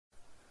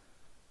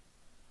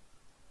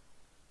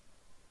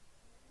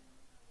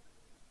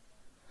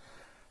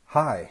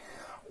Hi,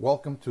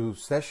 welcome to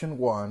session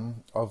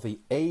one of the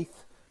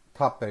 8th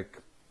topic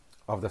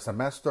of the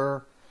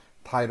semester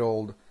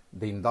titled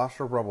The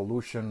Industrial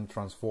Revolution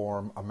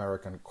Transformed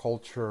American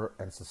Culture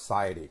and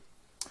Society.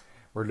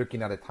 We're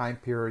looking at a time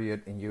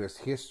period in U.S.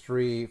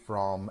 history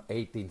from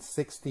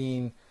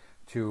 1816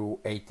 to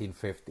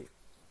 1850.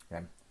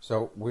 Okay?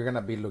 So we're going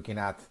to be looking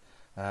at,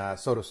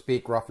 so to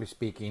speak, roughly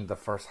speaking, the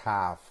first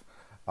half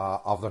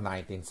of the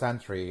 19th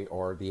century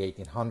or the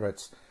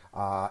 1800s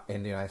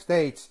in the United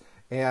States.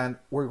 And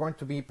we're going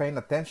to be paying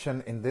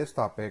attention in this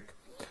topic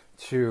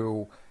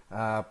to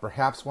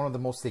perhaps one of the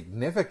most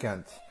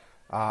significant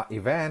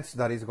events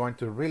that is going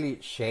to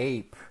really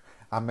shape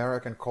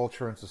American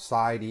culture and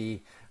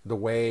society, the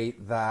way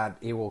that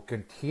it will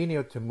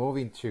continue to move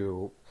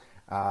into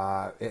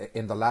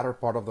in the latter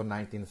part of the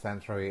 19th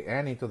century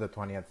and into the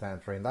 20th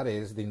century, and that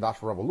is the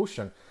Industrial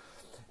Revolution.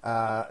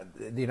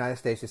 The United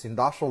States is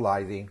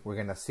industrializing. We're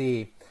going to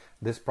see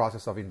this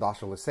process of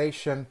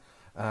industrialization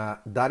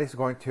that is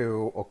going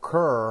to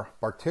occur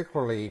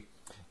particularly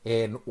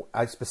in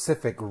a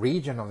specific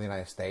region of the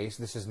United States.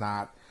 This is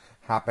not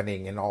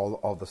happening in all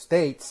of the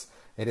states.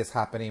 It is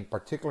happening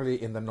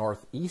particularly in the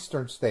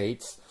northeastern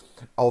states,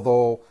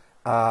 although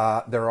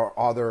there are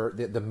other,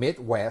 the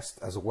Midwest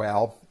as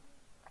well.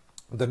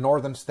 The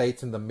northern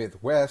states in the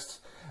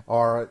Midwest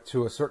are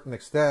to a certain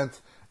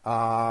extent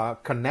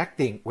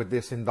connecting with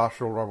this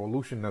industrial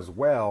revolution as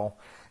well,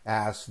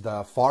 as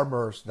the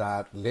farmers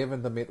that live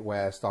in the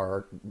Midwest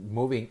are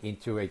moving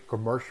into a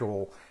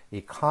commercial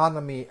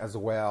economy as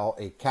well,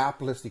 a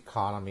capitalist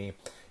economy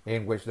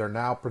in which they're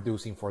now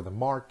producing for the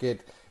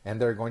market, and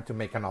they're going to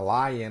make an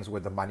alliance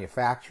with the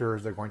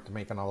manufacturers, they're going to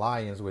make an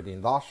alliance with the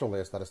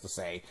industrialists, that is to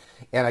say.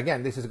 And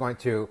again, this is going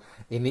to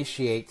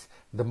initiate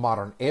the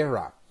modern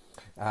era,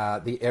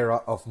 the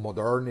era of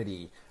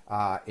modernity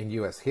in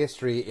U.S.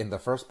 history in the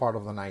first part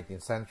of the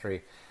 19th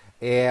century.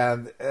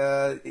 And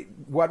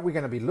what we're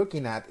going to be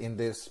looking at in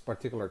this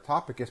particular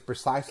topic is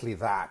precisely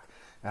that.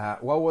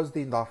 What was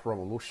the Industrial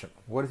Revolution?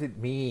 What does it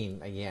mean,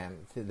 again,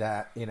 to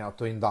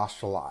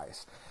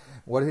industrialize?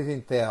 What does it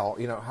entail?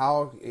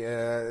 How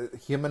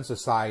human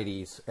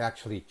societies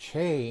actually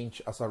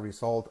change as a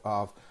result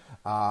of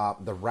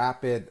the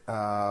rapid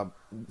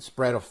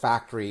spread of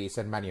factories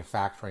and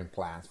manufacturing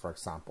plants, for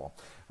example.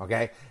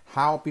 Okay,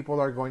 how people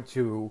are going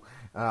to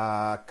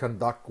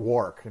conduct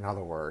work, in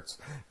other words,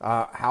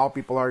 how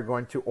people are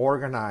going to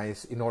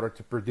organize in order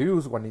to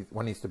produce what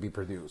needs to be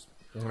produced.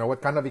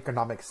 What kind of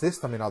economic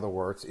system, in other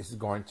words, is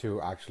going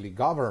to actually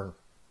govern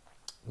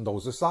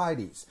those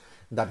societies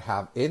that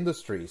have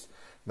industries,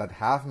 that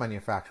have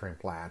manufacturing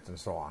plants, and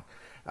so on.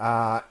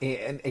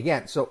 And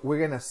again, so we're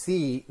going to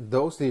see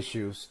those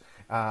issues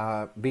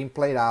being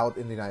played out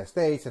in the United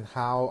States and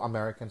how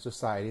American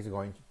society is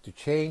going to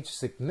change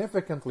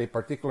significantly,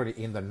 particularly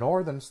in the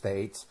northern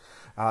states.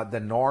 The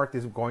North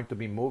is going to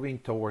be moving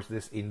towards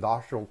this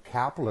industrial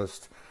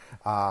capitalist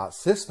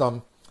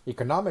system,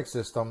 economic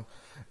system,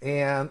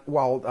 and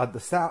while at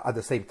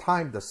the same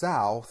time, the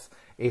South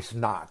is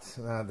not.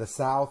 The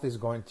South is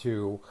going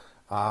to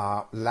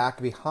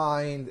lag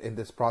behind in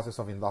this process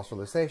of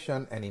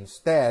industrialization, and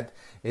instead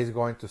is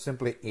going to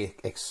simply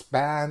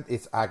expand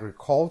its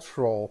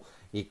agricultural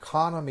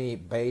economy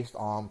based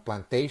on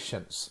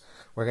plantations.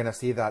 We're going to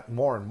see that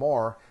more and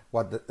more.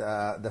 What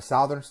the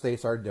southern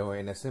states are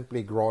doing is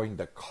simply growing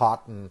the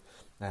cotton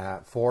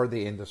for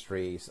the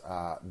industries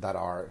that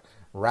are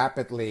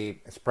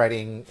rapidly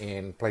spreading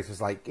in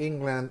places like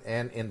England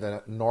and in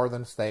the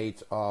northern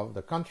states of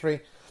the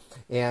country.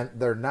 And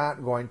they're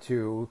not going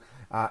to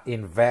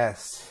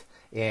invest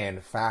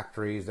in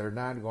factories. They're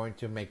not going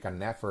to make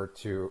an effort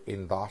to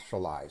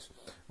industrialize.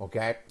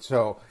 Okay,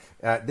 so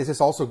this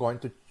is also going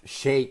to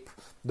shape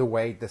the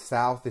way the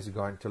South is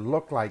going to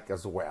look like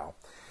as well.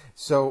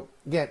 So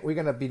again, we're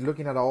going to be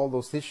looking at all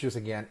those issues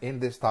again in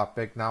this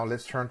topic. Now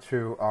let's turn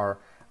to our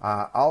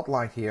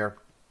outline here,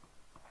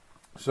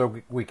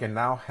 so we can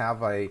now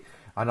have an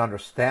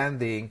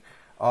understanding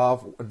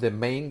of the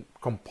main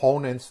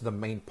components, the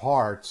main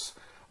parts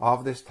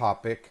of this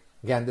topic.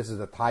 Again, this is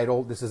the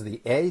title. This is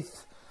the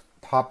 8th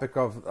topic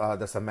of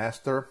the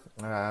semester.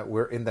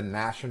 We're in the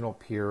national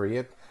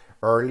period,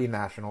 early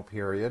national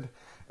period.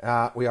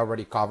 We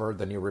already covered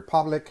the New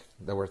Republic.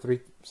 There were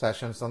 3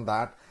 sessions on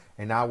that.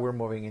 And now we're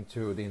moving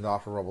into the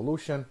Industrial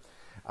Revolution.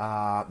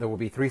 There will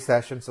be 3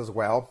 sessions as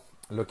well,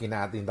 looking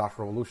at the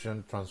Industrial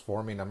Revolution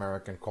transforming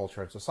American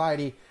culture and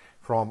society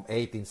from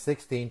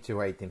 1816 to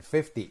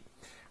 1850.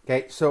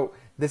 Okay, so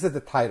this is the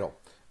title.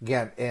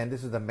 Again, and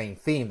this is the main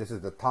theme, this is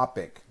the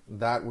topic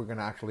that we're going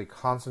to actually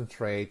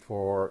concentrate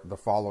for the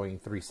following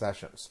 3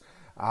 sessions.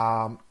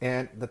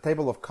 And the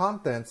table of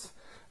contents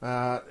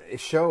it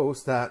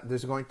shows that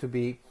there's going to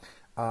be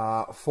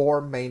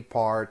 4 main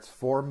parts,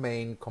 4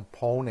 main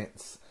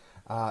components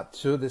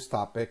to this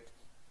topic,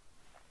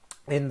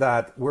 in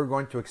that we're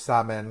going to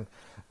examine,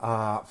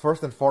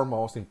 first and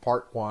foremost, in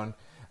part 1,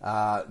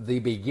 the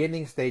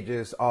beginning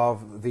stages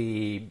of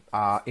the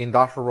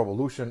Industrial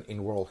Revolution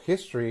in world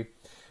history,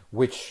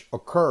 which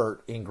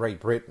occurred in Great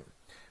Britain.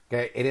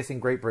 Okay, it is in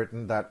Great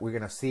Britain that we're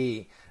going to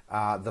see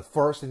the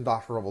first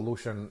industrial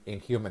revolution in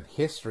human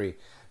history.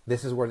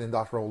 This is where the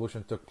Industrial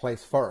Revolution took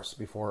place first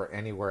before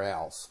anywhere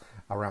else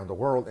around the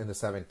world in the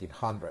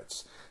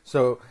 1700s.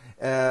 So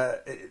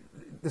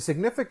the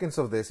significance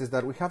of this is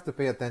that we have to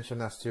pay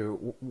attention as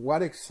to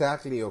what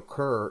exactly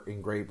occurred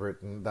in Great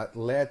Britain that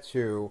led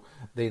to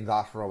the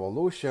Industrial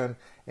Revolution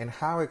and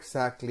how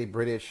exactly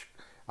British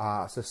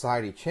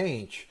society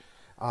changed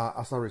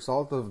as a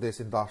result of this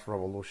Industrial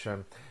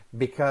Revolution,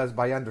 because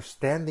by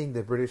understanding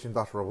the British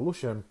Industrial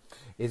Revolution,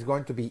 it's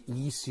going to be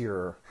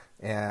easier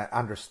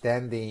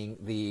understanding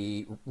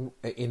the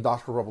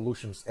industrial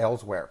revolutions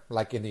elsewhere,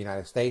 like in the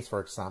United States,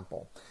 for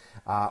example,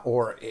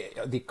 or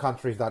the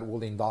countries that will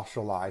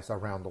industrialize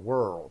around the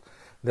world.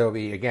 There will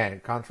be, again,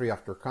 country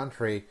after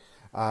country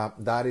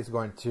that is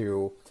going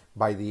to,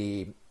 by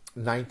the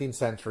 19th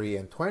century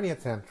and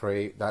 20th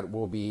century, that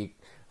will be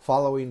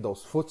following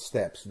those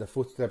footsteps, the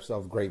footsteps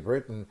of Great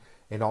Britain,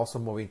 and also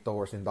moving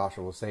towards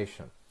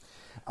industrialization.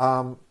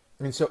 And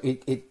so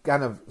it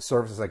kind of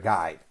serves as a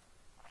guide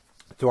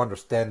to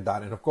understand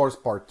that. And of course,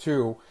 part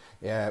two,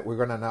 we're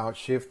going to now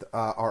shift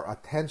our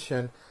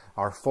attention,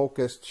 our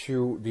focus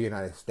to the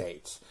United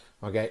States.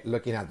 Okay,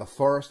 looking at the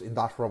first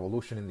industrial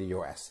revolution in the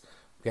U.S.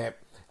 Okay,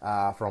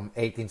 from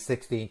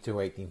 1816 to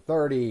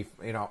 1830.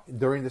 You know,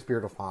 during this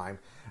period of time,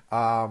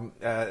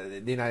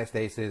 the United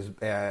States is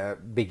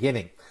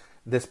beginning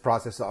this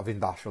process of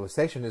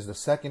industrialization. Is the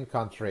second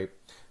country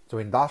to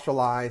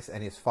industrialize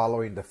and is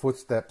following the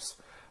footsteps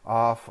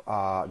of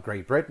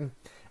Great Britain.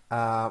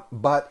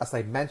 But as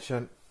I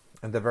mentioned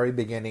in the very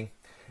beginning,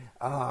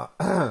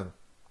 the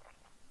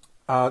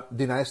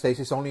United States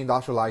is only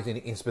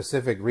industrializing in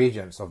specific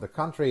regions of the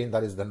country, and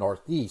that is the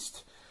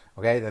Northeast,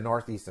 okay, the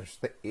Northeastern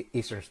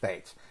eastern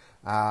states,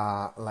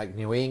 like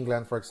New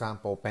England, for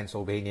example,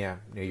 Pennsylvania,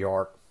 New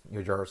York,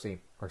 New Jersey,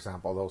 for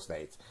example, those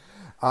states.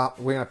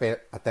 We're going to pay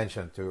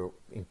attention to,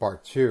 in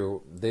part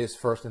two, this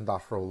first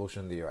industrial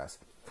revolution in the U.S.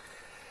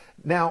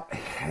 Now,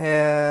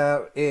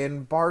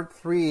 in part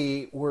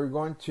three, we're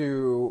going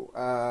to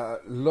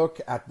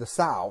look at the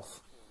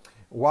South,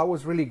 what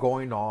was really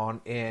going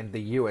on in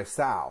the U.S.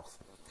 South.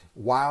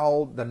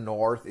 While the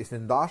North is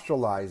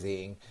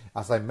industrializing,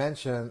 as I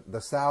mentioned, the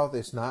South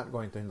is not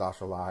going to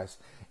industrialize,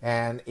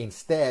 and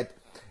instead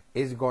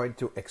is going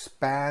to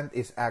expand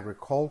its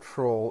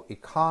agricultural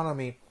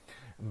economy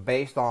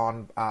based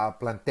on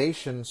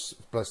plantations,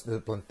 plus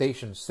the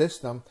plantation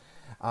system,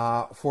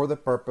 for the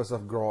purpose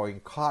of growing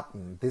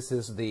cotton. This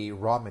is the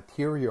raw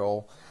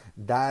material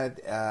that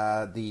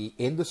the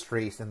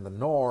industries in the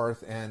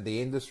North and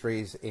the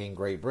industries in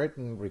Great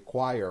Britain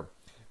require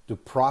to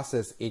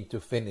process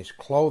into finished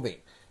clothing,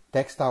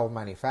 textile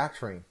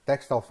manufacturing,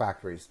 textile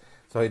factories.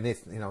 So it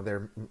needs, you know,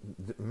 they're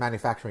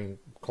manufacturing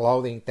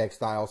clothing,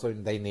 textiles, so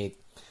they need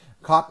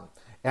cotton.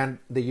 And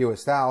the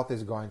U.S. South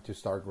is going to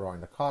start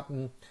growing the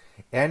cotton,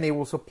 and it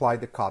will supply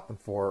the cotton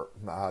for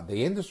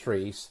the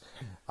industries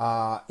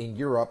in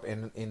Europe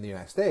and in the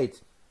United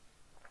States.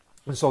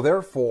 And so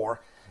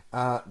therefore,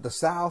 the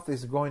South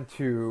is going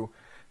to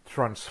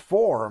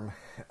transform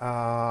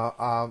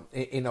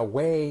in a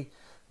way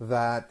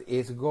that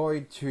is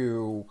going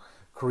to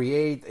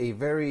create a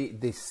very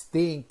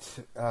distinct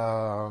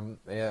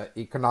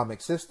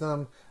economic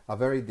system, a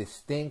very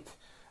distinct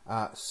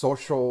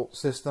social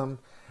system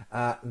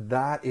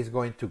that is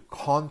going to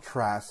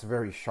contrast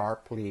very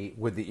sharply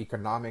with the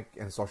economic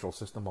and social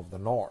system of the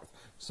North.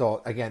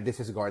 So again, this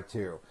is going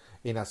to,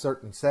 in a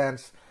certain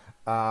sense,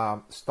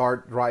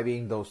 start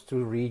driving those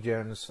two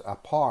regions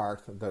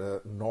apart,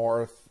 the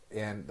North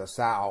and the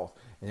South.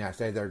 And I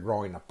say they're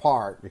growing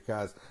apart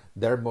because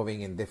they're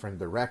moving in different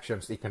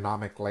directions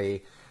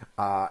economically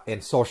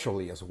and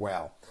socially as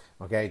well.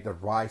 Okay, the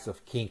rise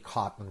of King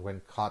Cotton,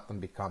 when cotton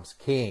becomes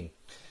king.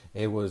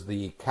 It was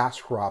the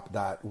cash crop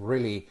that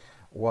really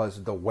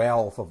was the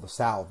wealth of the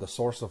South, the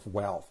source of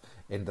wealth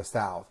in the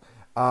South.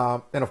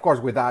 And of course,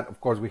 with that, of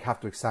course, we have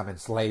to examine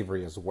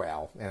slavery as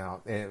well. You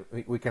know,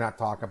 we cannot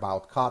talk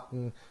about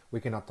cotton,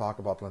 we cannot talk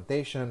about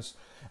plantations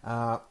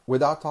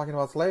without talking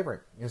about slavery.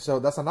 And so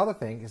that's another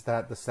thing, is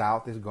that the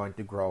South is going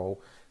to grow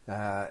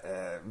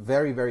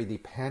very, very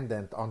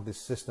dependent on this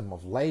system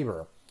of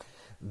labor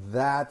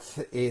that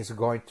is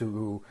going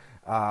to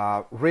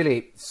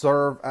really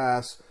serve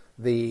as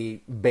the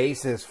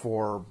basis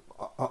for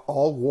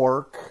all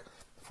work,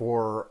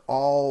 for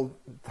all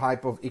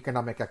type of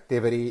economic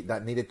activity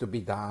that needed to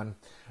be done,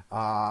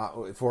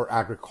 for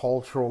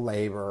agricultural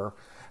labor.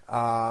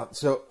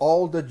 So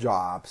all the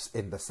jobs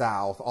in the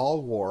South,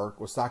 all work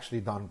was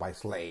actually done by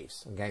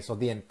slaves. Okay, so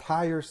the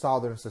entire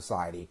Southern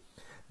society,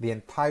 the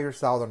entire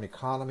Southern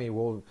economy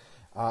will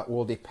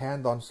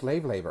depend on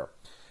slave labor.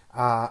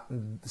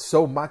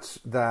 So much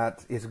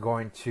that is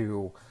going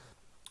to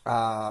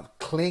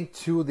cling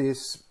to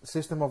this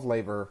system of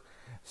labor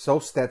so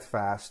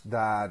steadfast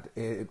that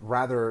it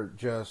rather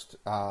just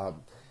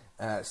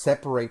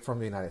separate from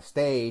the United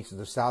States.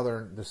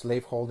 The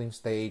slaveholding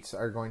states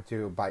are going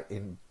to,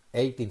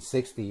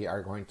 1860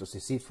 are going to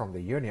secede from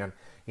the Union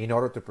in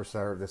order to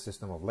preserve the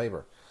system of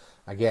labor.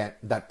 Again,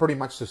 that pretty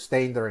much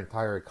sustained their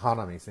entire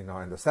economies, in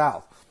the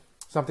South.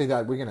 Something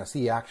that we're going to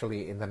see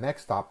actually in the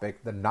next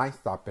topic, the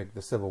ninth topic,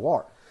 the Civil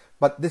War.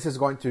 But this is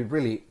going to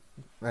really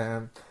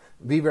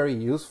be very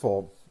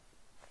useful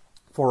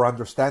for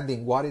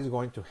understanding what is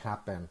going to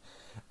happen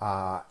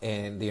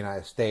in the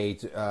United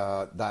States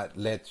that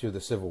led to the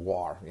Civil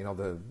War.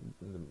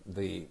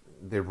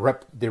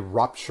 The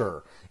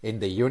rupture in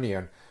the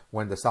Union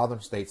when the Southern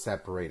states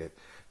separated.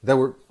 They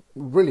were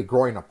really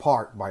growing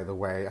apart, by the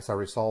way, as a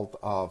result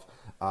of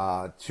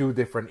two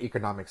different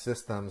economic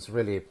systems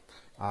really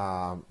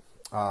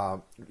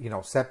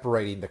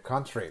separating the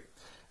country,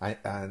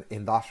 and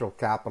industrial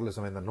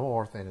capitalism in the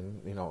north,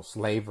 and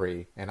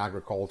slavery and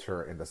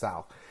agriculture in the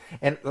south.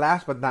 And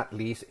last but not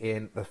least,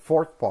 in the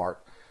fourth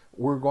part,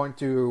 we're going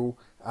to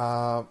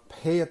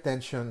pay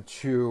attention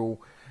to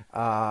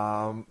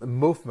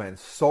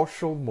movements,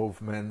 social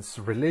movements,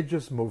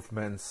 religious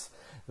movements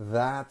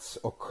that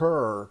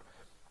occurred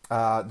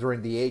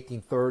during the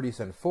 1830s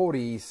and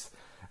 40s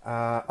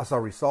as a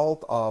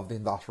result of the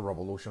Industrial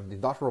Revolution. The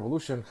Industrial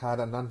Revolution had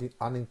an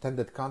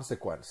unintended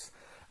consequence,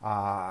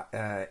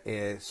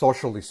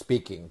 socially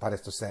speaking, that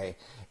is to say,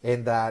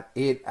 in that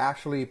it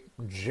actually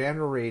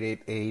generated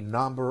a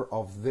number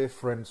of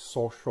different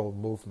social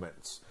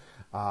movements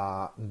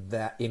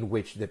in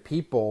which the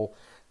people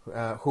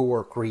who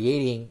were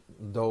creating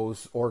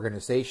those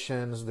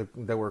organizations,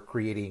 they were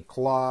creating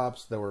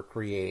clubs, they were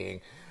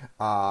creating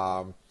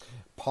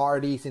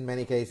parties in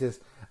many cases.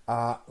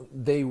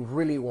 They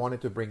really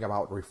wanted to bring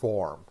about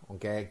reform,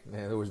 okay?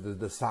 And there was the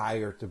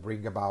desire to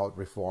bring about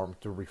reform,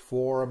 to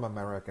reform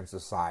American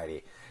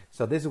society.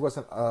 So this was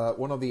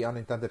one of the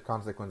unintended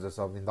consequences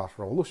of the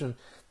Industrial Revolution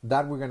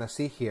that we're going to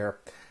see here,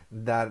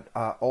 that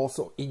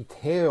also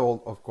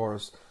entailed, of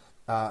course,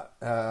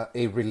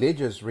 a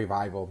religious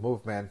revival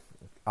movement,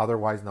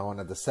 otherwise known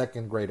as the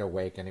Second Great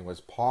Awakening.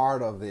 Was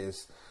part of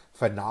this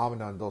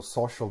phenomenon, those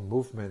social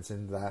movements,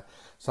 in that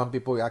some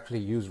people actually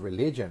use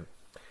religion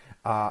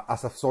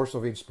as a source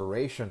of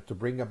inspiration to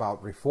bring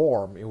about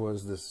reform. It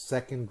was the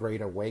Second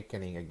Great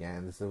Awakening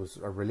again. It was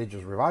a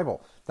religious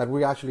revival that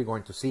we're actually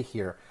going to see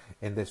here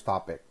in this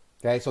topic.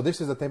 Okay, so this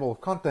is the table of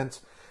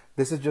contents.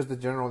 This is just the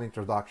general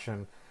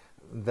introduction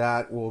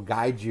that will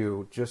guide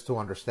you just to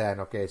understand,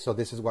 okay, so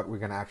this is what we're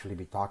going to actually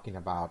be talking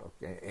about,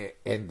 okay,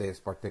 in this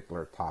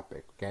particular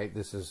topic. Okay,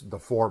 this is the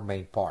four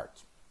main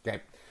parts.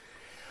 Okay,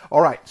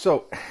 all right,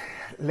 so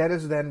let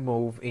us then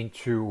move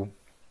into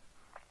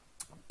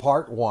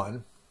part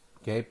one.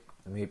 Okay,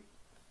 let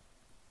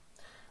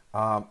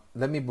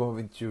me move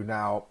into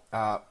now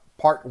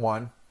part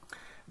one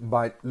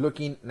by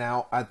looking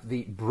now at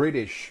the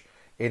British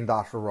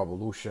Industrial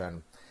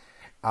Revolution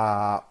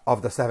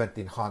of the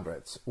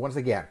 1700s. Once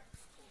again,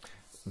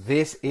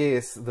 this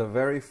is the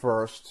very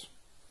first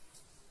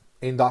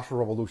industrial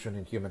revolution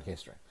in human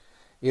history.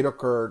 It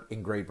occurred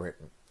in Great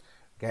Britain.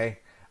 Okay,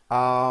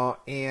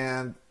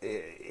 and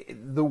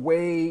the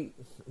way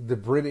the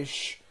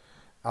British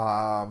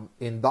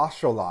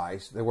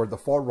industrialized, they were the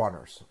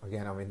forerunners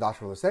again of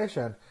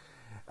industrialization.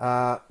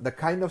 The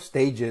kind of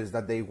stages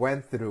that they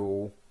went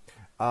through,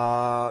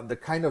 the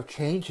kind of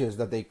changes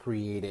that they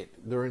created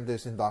during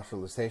this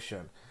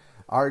industrialization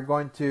are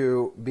going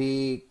to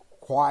be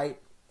quite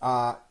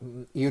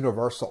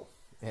universal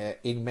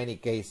in many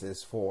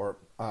cases for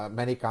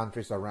many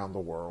countries around the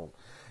world,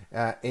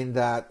 in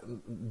that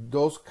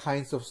those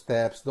kinds of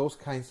steps, those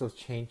kinds of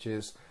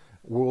changes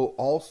will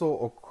also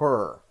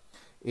occur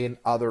in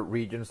other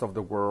regions of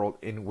the world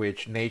in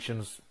which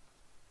nations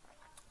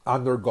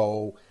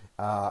undergo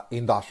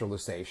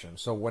industrialization.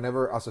 So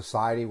whenever a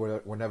society,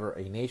 whenever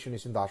a nation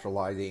is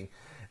industrializing,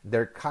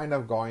 they're kind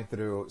of going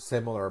through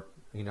similar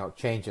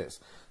changes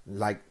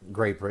like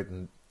Great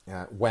Britain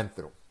went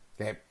through.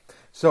 Okay,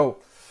 so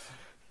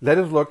let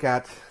us look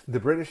at the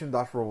British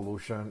Industrial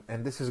Revolution,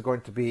 and this is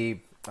going to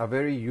be a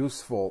very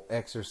useful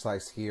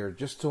exercise here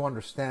just to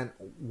understand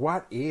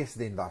what is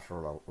the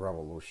Industrial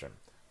Revolution.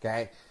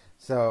 Okay,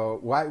 so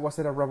why was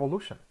it a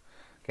revolution?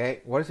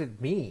 Okay, what does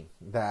it mean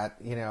that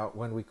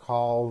when we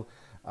call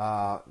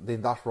the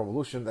Industrial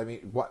Revolution, I mean,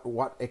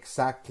 what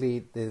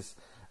exactly this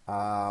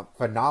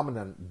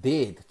phenomenon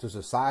did to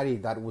society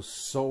that was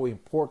so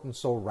important,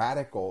 so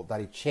radical,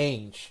 that it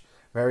changed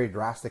very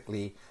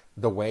drastically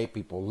the way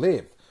people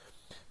live?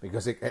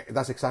 Because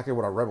that's exactly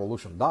what a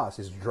revolution does,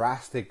 is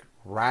drastic,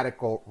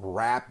 radical,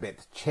 rapid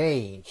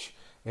change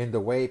in the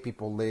way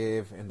people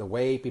live, in the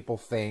way people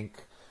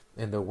think,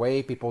 in the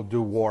way people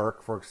do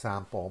work, for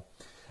example.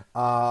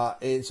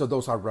 And so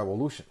those are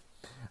revolutions.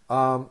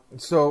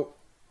 So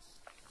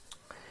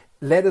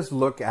let us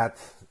look at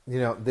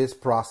this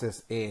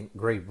process in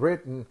Great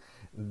Britain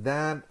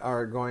that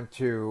are going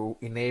to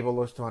enable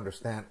us to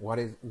understand what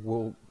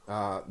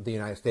the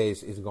United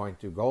States is going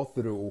to go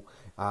through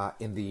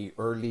in the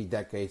early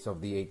decades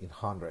of the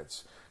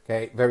 1800s.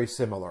 Okay, very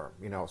similar,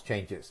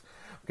 changes.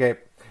 Okay,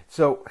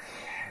 so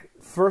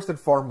first and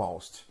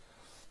foremost,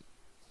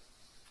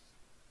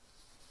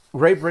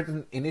 Great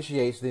Britain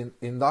initiates the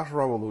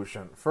Industrial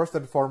Revolution first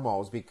and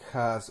foremost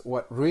because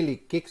what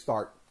really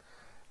kickstart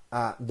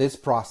this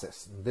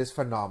process, this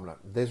phenomenon,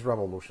 this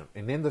revolution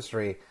in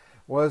industry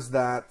was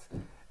that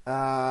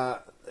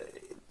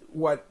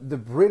what the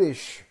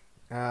British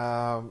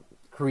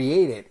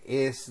created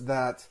is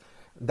that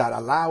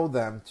allowed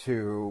them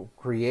to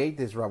create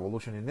this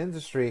revolution in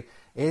industry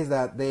is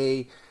that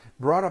they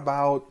brought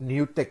about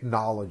new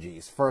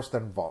technologies first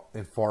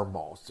and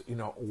foremost.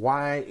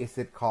 Why is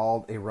it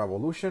called a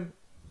revolution?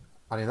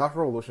 An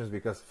industrial revolution is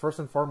because first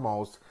and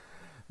foremost,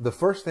 the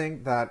first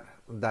thing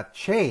that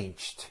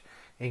changed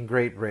in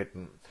Great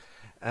Britain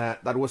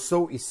that was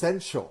so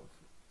essential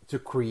to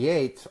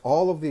create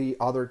all of the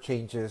other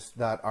changes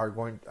that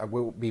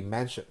will be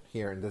mentioned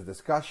here in this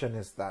discussion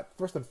is that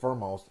first and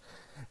foremost,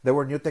 there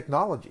were new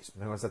technologies.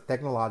 There was a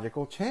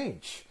technological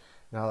change.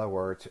 In other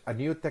words, a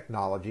new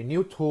technology,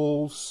 new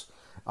tools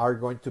are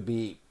going to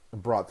be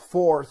brought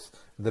forth.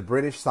 The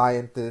British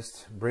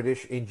scientists,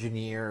 British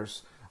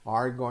engineers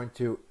are going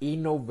to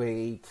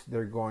innovate.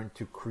 They're going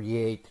to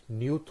create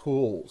new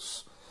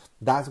tools.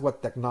 That's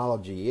what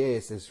technology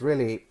is. It's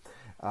really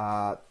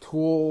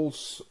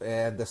tools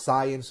and the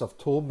science of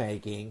tool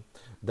making,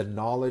 the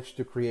knowledge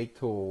to create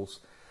tools,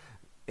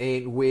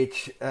 in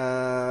which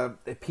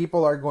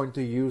people are going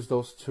to use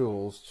those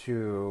tools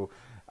to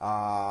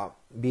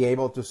be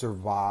able to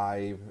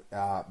survive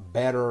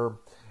better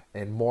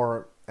and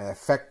more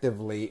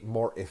effectively,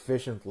 more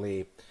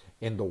efficiently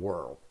in the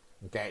world.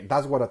 Okay,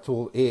 that's what a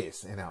tool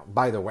is.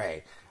 By the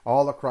way,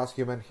 all across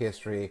human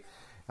history,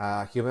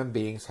 human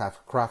beings have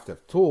crafted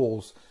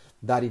tools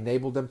that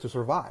enable them to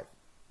survive.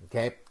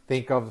 Okay,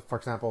 think of, for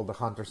example, the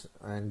hunters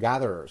and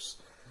gatherers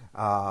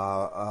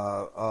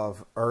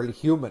of early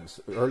human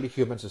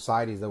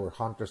societies that were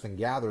hunters and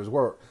gatherers.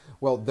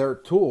 Their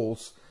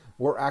tools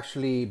were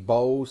actually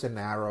bows and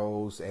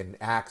arrows and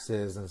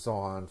axes and so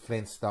on,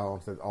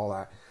 flintstones and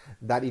all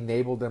that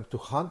enabled them to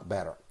hunt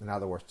better. In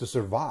other words, to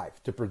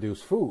survive, to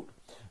produce food.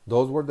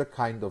 Those were the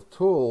kind of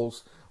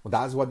tools.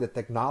 That's what the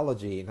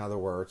technology, in other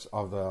words,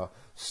 of the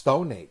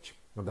Stone Age,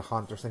 of the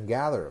hunters and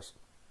gatherers.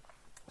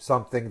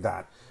 Something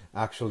that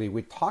actually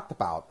we talked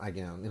about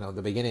again,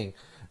 the beginning,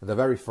 the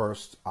very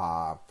first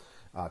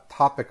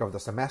topic of the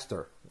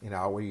semester.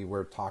 We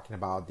were talking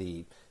about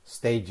the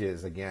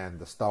stages again,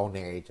 the Stone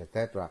Age,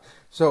 etc.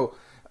 So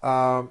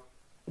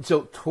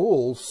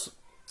tools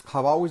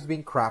have always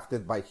been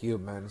crafted by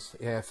humans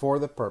for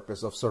the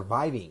purpose of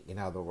surviving. In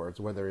other words,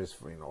 whether it's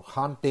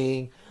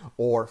hunting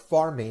or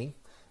farming.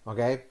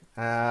 Okay,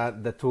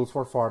 the tools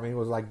for farming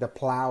was like the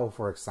plow,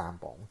 for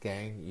example.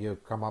 Okay, you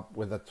come up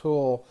with a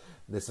tool.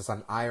 This is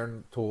an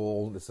iron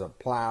tool. This is a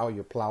plow.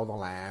 You plow the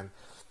land,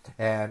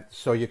 and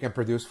so you can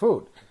produce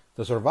food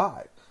to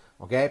survive.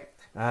 Okay,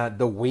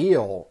 the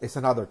wheel is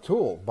another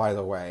tool, by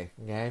the way.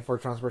 Okay, for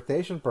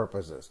transportation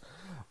purposes.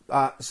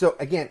 So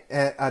again,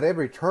 at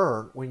every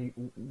turn,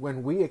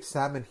 when we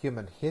examine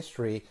human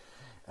history,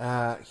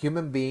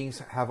 human beings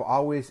have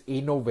always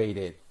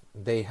innovated.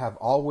 They have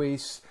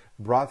always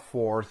brought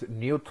forth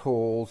new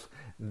tools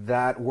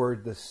that were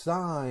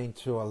designed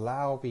to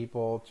allow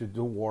people to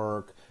do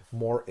work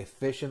more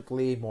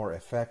efficiently, more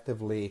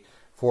effectively,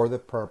 for the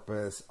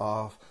purpose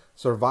of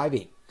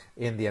surviving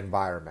in the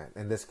environment.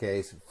 In this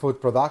case,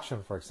 food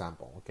production, for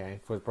example.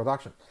 Okay, food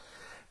production.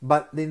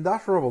 But the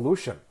Industrial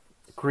Revolution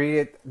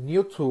created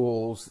new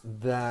tools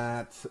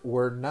that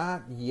were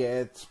not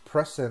yet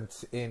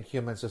present in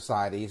human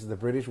societies. The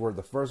British were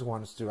the first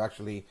ones to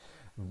actually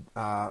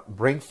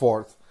bring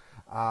forth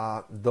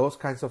those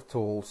kinds of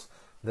tools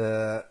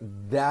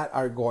that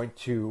are going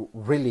to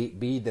really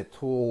be the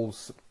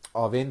tools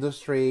of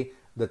industry,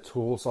 the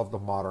tools of the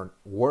modern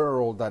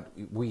world that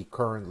we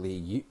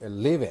currently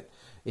live in,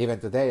 even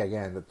today,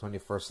 again, the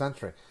 21st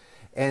century.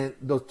 And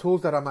the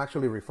tools that I'm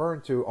actually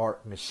referring to are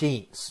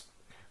machines.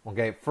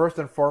 Okay, first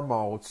and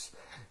foremost,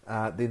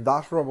 the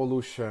Industrial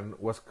Revolution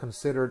was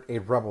considered a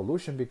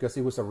revolution because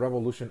it was a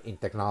revolution in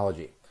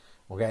technology.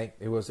 Okay,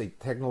 it was a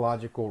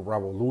technological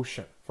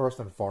revolution, first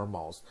and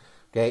foremost.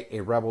 Okay,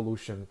 a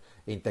revolution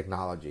in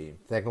technology.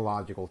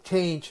 Technological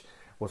change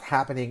was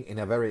happening in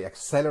a very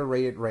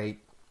accelerated rate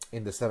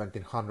in the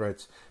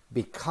 1700s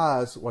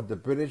because what the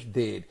British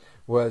did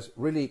was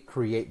really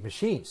create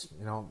machines,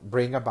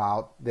 bring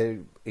about, they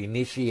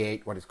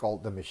initiate what is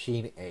called the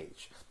machine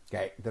age.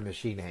 Okay, the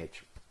machine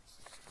age.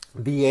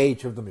 The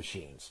age of the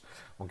machines.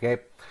 Okay,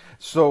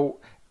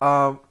 so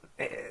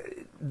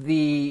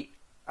those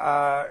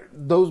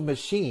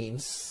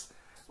machines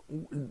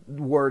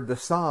were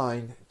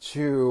designed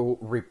to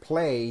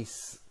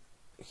replace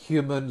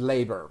human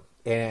labor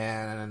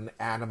and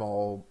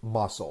animal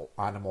muscle,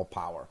 animal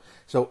power.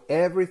 So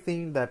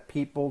everything that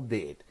people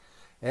did,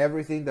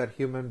 everything that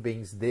human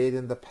beings did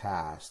in the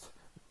past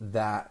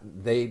that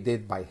they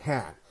did by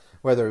hand,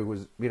 whether it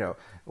was,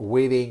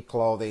 weaving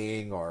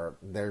clothing, or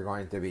they're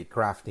going to be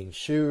crafting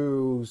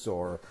shoes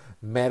or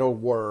metal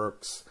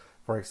works,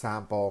 for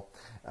example,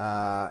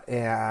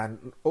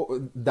 and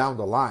down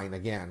the line,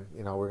 again,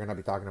 we're going to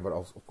be talking about,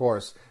 of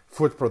course,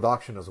 food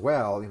production as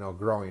well,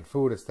 growing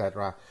food,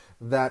 etc.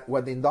 That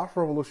what the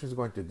Industrial Revolution is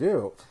going to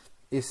do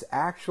is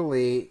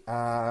actually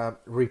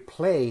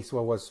replace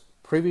what was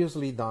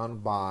previously done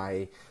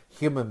by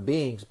human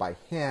beings by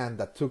hand,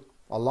 that took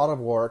a lot of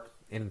work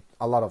and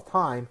a lot of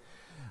time,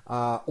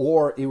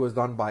 or it was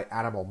done by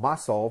animal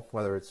muscle,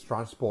 whether it's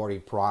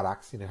transporting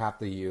products. You have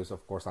to use,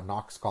 of course, an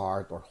ox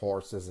cart or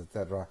horses,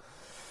 etc.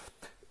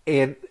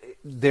 And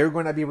they're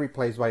going to be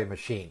replaced by a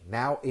machine.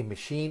 Now a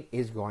machine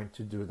is going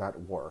to do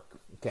that work,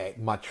 okay,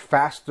 much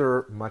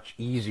faster, much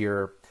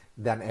easier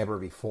than ever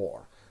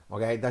before.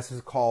 Okay, this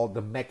is called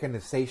the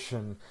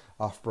mechanization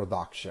of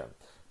production.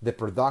 The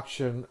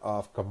production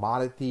of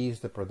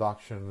commodities, the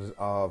productions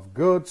of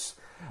goods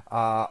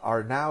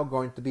are now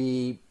going to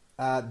be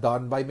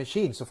done by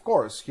machines. Of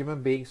course,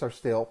 human beings are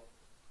still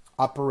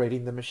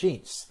operating the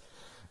machines.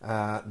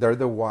 They're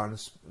the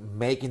ones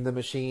making the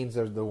machines,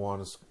 they're the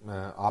ones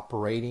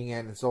operating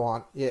it, and so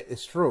on.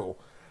 It's true.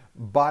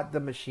 But the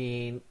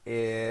machine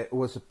is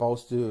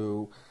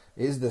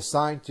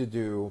designed to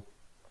do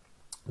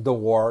the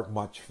work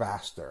much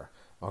faster.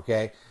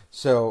 Okay,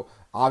 so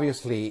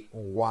obviously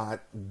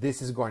what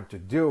this is going to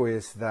do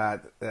is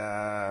that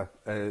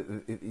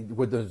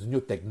with those new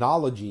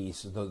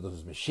technologies,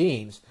 those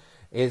machines,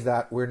 is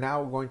that we're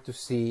now going to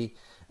see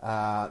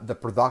the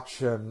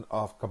production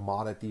of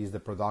commodities, the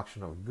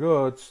production of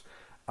goods,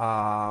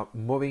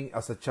 moving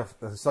at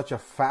such a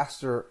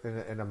faster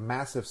and a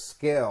massive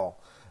scale,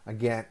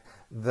 again,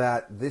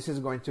 that this is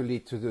going to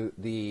lead to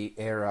the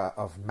era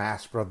of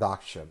mass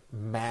production, the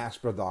mass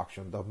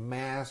production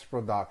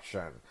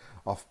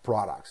of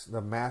products,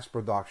 the mass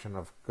production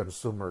of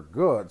consumer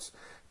goods,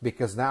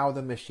 because now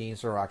the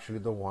machines are actually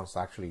the ones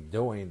actually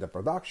doing the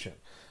production,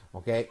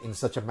 okay, in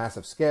such a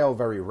massive scale,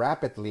 very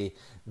rapidly,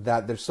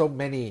 that there's so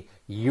many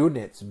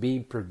units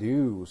being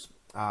produced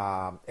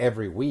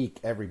every week,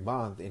 every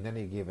month in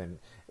any given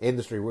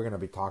industry. We're going to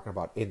be talking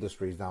about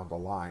industries down the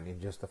line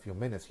in just a few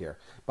minutes here.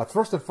 But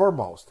first and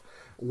foremost,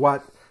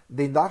 what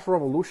the Industrial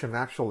Revolution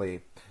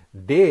actually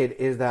did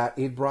is that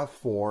it brought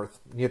forth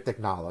new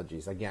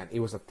technologies. Again, it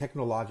was a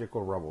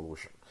technological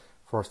revolution,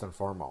 first and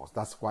foremost.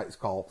 That's why it's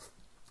called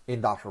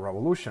Industrial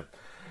Revolution.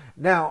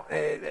 Now,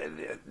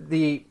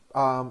 the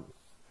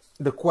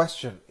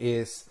question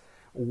is,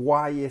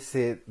 why is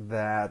it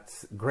that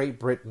Great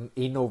Britain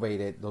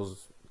innovated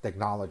those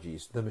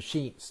technologies, the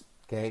machines?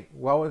 Okay,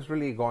 what was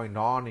really going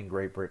on in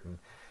Great Britain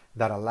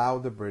that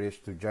allowed the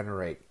British to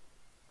generate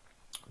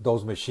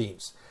those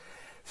machines?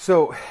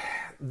 So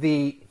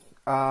the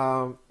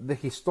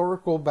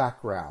historical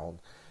background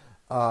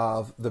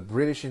of the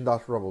British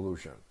Industrial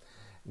Revolution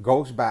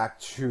goes back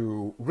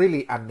to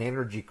really an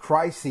energy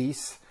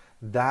crisis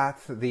that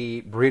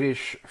the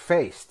British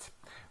faced.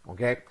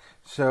 Okay,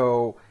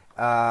 so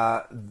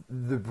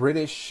the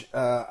British,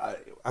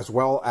 as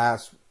well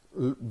as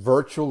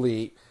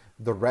virtually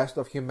the rest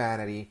of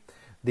humanity,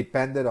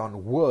 depended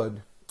on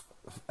wood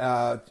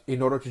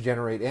in order to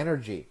generate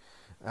energy.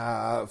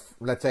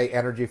 Let's say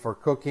energy for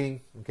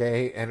cooking,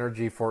 okay,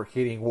 energy for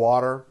heating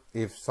water,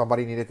 if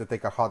somebody needed to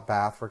take a hot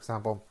bath, for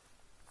example,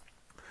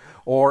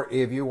 or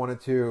if you wanted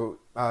to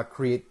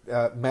create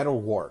metal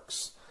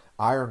works,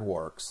 iron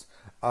works,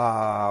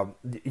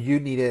 you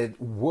needed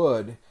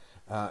wood.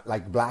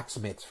 Like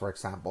blacksmiths, for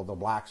example, the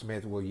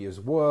blacksmith will use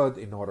wood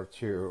in order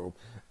to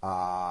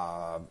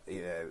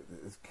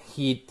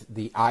heat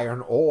the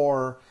iron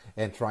ore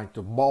and trying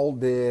to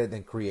mold it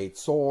and create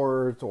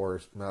swords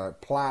or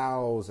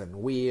plows and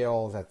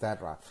wheels,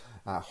 etc.,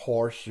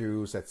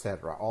 horseshoes,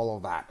 etc., all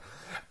of that.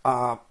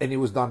 And it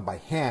was done by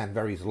hand,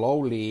 very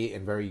slowly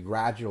and very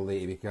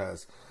gradually,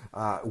 because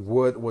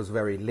wood was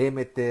very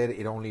limited.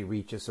 It only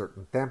reaches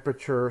certain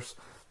temperatures,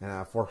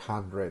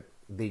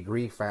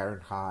 400-degree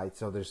Fahrenheit,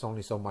 so there's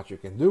only so much you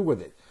can do with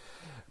it.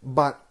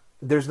 But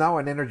there's now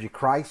an energy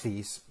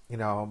crisis,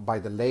 by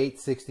the late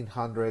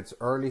 1600s,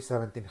 early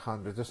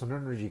 1700s, there's an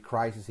energy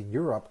crisis in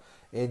Europe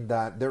in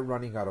that they're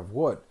running out of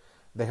wood.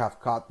 They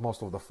have cut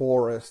most of the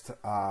forest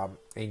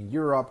in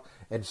Europe,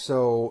 and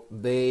so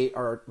they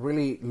are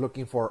really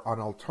looking for an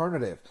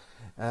alternative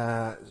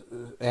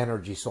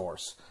energy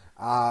source.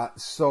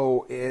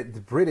 So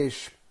the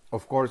British,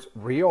 of course,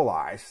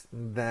 realized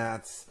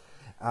that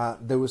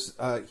there was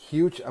a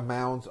huge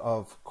amount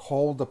of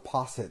coal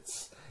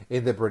deposits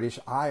in the British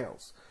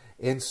Isles.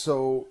 And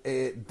so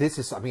this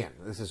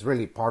is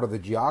really part of the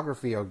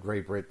geography of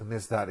Great Britain,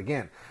 is that,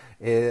 again,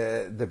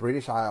 the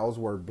British Isles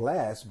were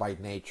blessed by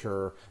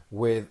nature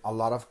with a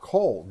lot of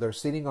coal. They're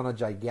sitting on a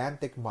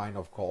gigantic mine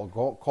of coal.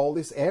 Coal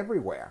is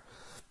everywhere.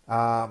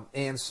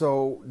 And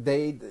so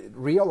they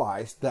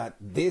realized that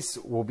this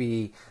will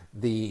be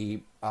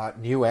the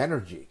new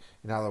energy.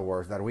 In other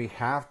words, that we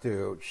have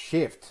to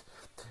shift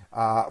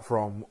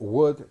from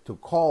wood to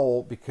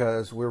coal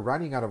because we're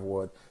running out of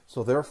wood.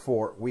 So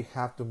therefore, we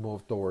have to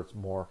move towards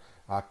more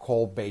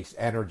coal-based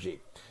energy.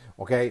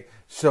 Okay,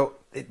 so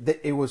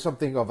it was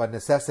something of a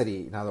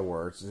necessity. In other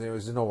words, there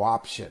was no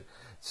option.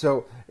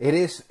 So it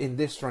is in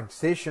this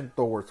transition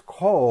towards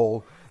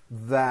coal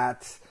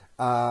that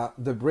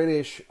the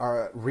British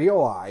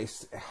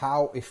realized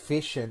how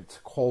efficient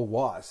coal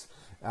was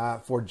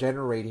for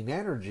generating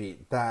energy,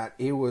 that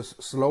it was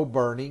slow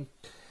burning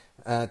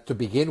to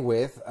begin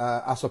with,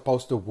 as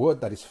opposed to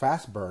wood that is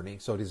fast burning,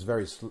 so it is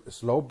very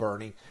slow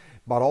burning,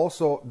 but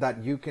also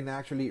that you can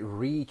actually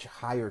reach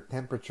higher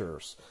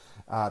temperatures,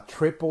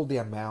 triple the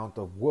amount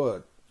of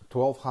wood,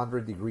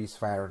 1200 degrees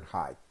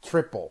Fahrenheit,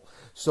 triple.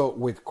 So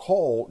with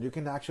coal, you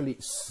can actually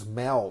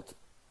smelt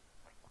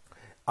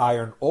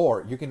iron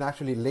ore. You can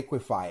actually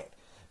liquefy it.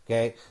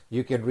 Okay,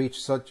 you can reach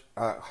such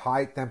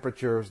high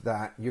temperatures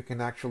that you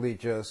can actually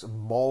just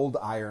mold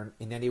iron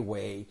in any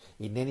way,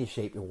 in any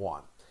shape you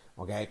want.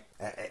 Okay,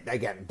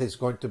 again, there's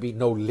going to be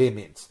no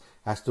limits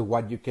as to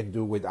what you can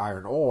do with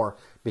iron ore,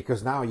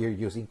 because now you're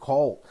using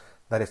coal,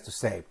 that is to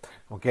say.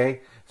 Okay,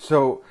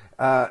 so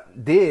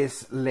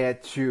this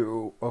led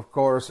to, of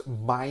course,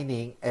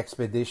 mining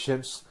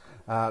expeditions.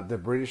 The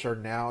British are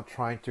now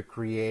trying to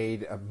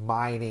create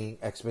mining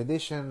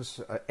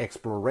expeditions,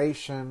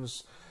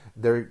 explorations.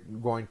 They're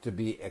going to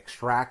be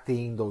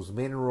extracting those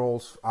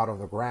minerals out of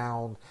the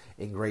ground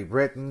in Great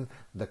Britain,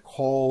 the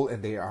coal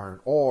and the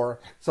iron ore.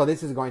 So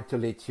this is going to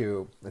lead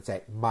to, let's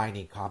say,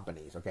 mining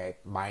companies, okay,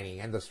 mining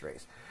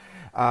industries.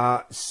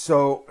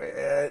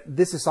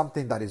 This is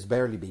something that is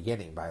barely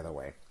beginning, by the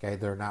way. Okay,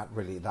 they're not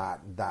really that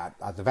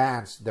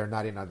advanced. They're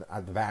not in an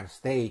advanced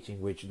stage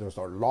in which those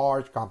are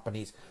large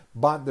companies,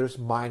 but there's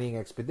mining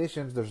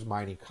expeditions, there's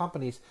mining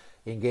companies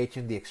engaged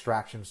in the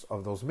extractions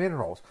of those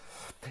minerals.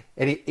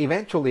 And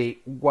eventually,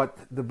 what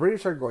the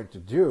British are going to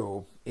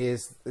do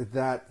is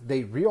that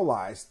they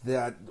realized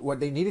that what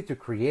they needed to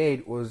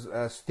create was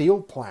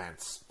steel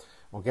plants.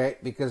 Okay,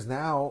 because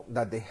now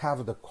that they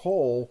have the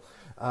coal,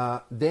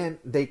 then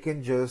they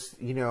can just,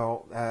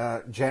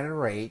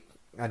 generate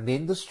an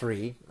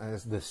industry,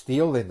 as the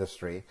steel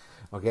industry,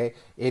 okay,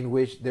 in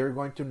which they're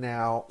going to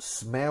now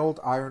smelt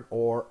iron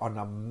ore on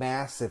a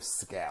massive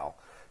scale,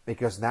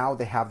 because now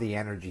they have the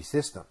energy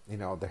system.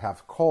 They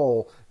have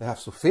coal, they have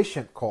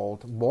sufficient coal,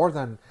 more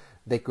than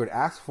they could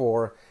ask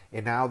for,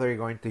 and now they're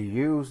going to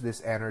use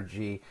this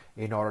energy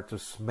in order to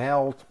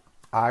smelt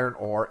iron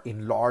ore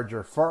in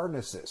larger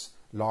furnaces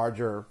in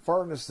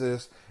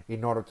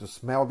order to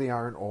smelt the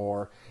iron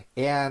ore,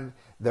 and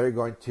they're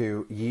going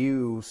to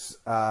use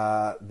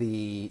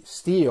the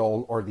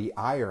steel or the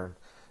iron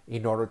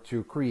in order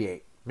to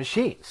create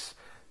machines.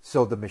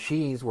 So the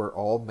machines were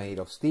all made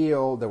of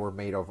steel, they were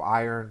made of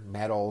iron,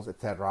 metals,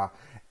 etc.,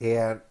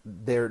 and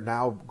they're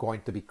now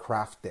going to be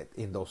crafted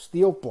in those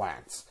steel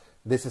plants.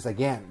 This is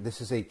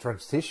a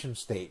transition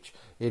stage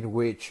in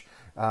which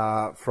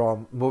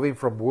from moving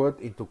from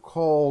wood into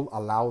coal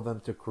allow them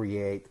to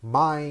create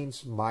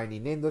mines,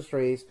 mining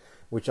industries,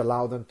 which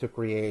allow them to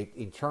create,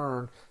 in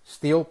turn,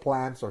 steel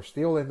plants or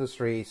steel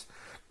industries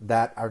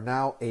that are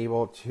now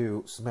able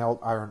to smelt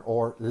iron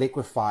ore,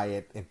 liquefy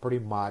it, and pretty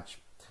much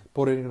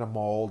put it in a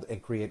mold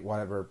and create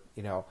whatever,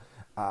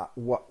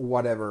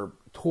 whatever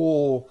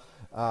tool,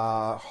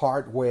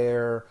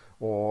 hardware,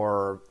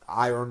 or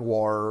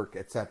ironwork,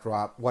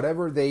 etc.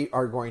 Whatever they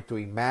are going to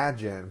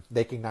imagine,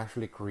 they can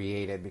actually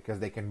create it, because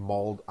they can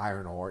mold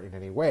iron ore in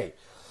any way.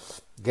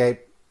 Okay,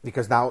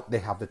 because now they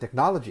have the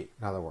technology.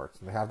 In other words,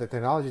 they have the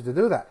technology to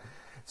do that.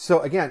 So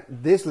again,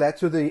 this led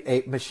to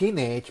the machine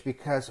age,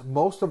 because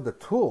most of the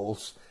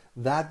tools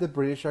that the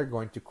British are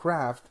going to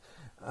craft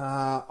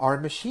are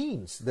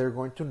machines. They're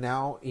going to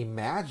now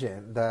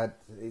imagine that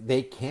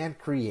they can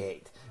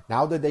create.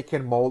 Now that they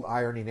can mold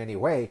iron in any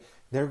way,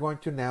 they're going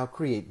to now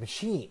create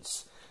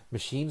machines,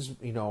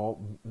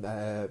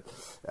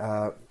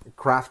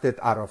 crafted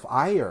out of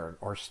iron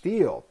or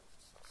steel,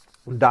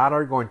 that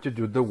are going to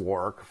do the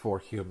work for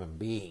human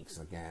beings.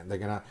 Again, they're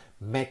going to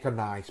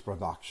mechanize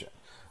production.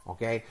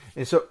 Okay,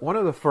 and so one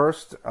of the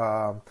first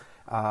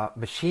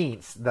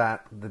machines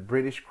that the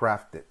British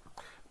crafted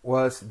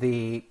was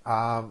the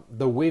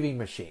weaving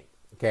machine.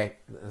 Okay,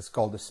 it's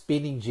called the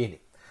spinning jenny.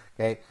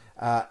 Okay,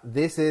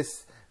 this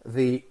is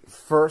the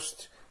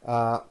first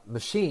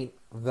machine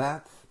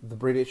that the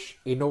British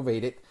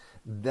innovated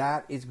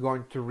that is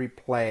going to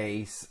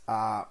replace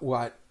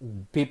what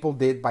people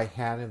did by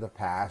hand in the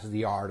past,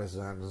 the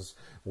artisans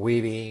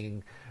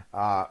weaving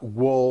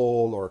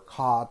wool or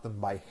cotton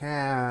by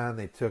hand.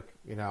 It took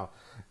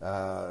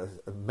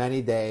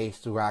many days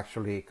to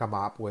actually come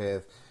up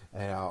with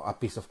a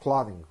piece of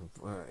clothing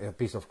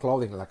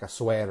like a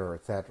sweater,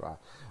 etc.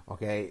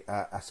 Okay,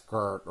 a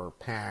skirt or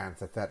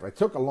pants, etc. It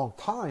took a long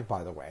time,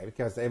 by the way,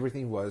 because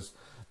everything was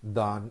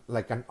done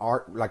like an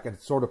art, like a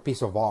sort of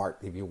piece of art,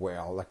 if you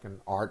will, like an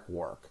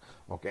artwork,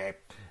 okay,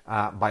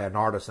 by an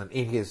artisan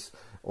in his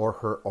or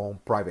her own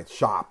private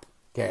shop.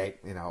 Okay,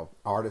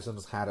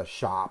 artisans had a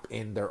shop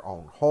in their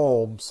own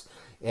homes,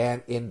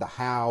 and in the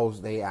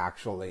house they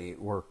actually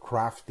were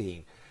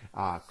crafting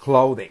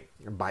clothing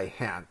by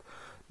hand.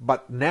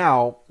 But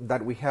now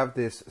that we have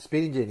this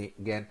spinning jenny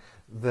again,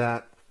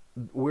 that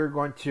we're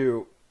going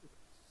to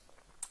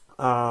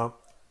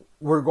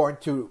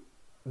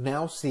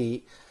now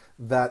see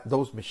that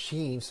those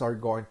machines are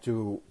going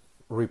to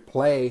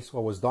replace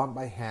what was done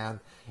by hand,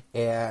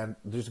 and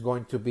there's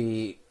going to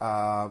be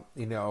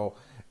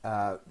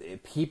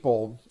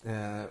people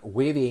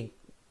weaving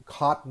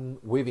cotton,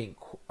 weaving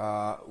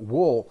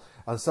wool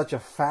on such a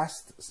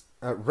fast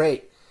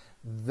rate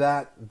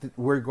that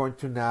we're going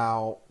to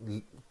now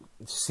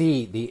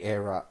see the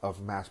era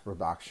of mass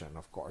production.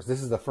 Of course,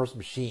 this is the first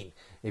machine,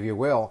 if you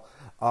will,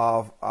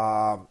 of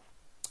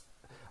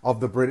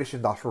the British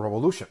Industrial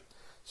Revolution.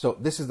 So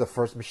this is the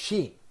first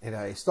machine, and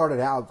it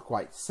started out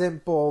quite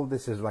simple.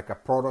 This is like a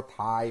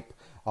prototype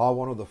of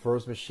one of the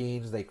first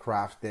machines they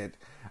crafted,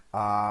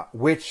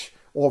 which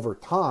over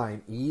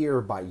time,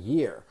 year by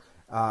year,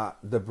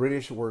 the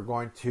British were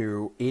going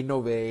to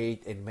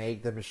innovate and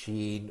make the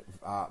machine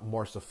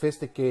more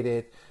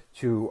sophisticated,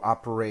 to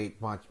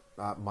operate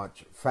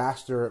much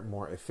faster,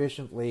 more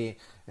efficiently,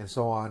 and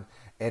so on.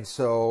 And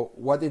so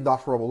what the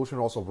Industrial Revolution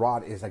also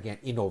brought is, again,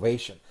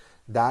 innovation.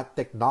 That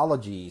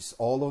technologies,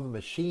 all of the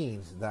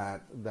machines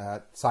that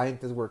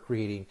scientists were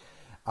creating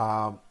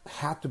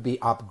had to be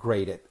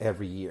upgraded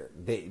every year.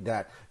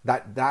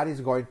 That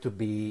is going to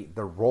be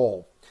the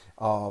role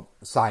of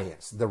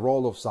science. The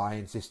role of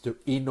science is to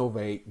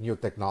innovate new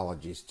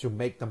technologies, to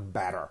make them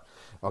better,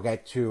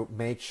 okay, to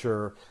make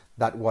sure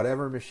that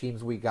whatever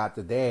machines we got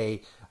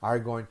today are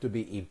going to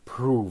be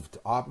improved,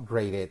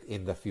 upgraded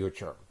in the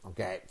future,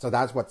 okay? So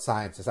that's what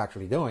science is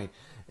actually doing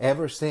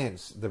ever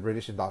since the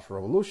British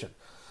Industrial Revolution.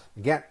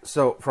 Again,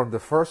 so from the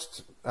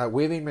first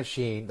weaving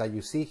machine that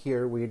you see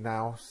here, we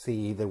now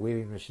see the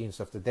weaving machines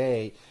of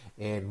today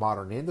in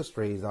modern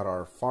industries that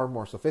are far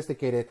more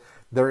sophisticated.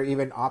 They're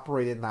even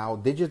operated now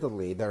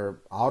digitally. They're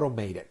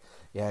automated.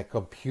 Yeah,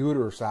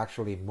 computers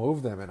actually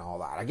move them and all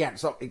that. Again,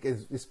 so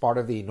it's part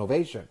of the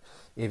innovation,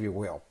 if you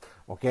will.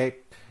 Okay,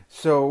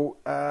 so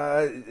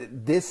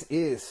this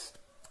is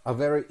a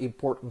very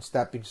important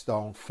stepping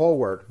stone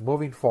forward,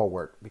 moving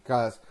forward,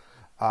 because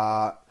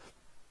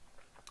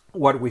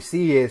what we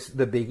see is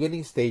the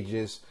beginning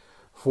stages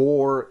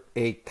for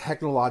a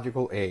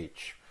technological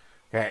age,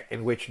 okay,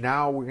 in which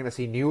now we're going to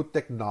see new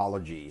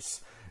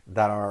technologies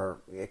that are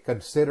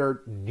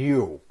considered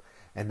new.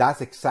 And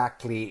that's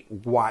exactly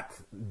what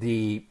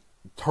the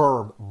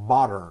term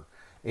modern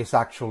is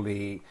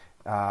actually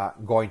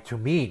going to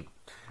mean.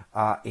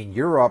 In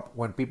Europe,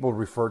 when people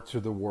refer to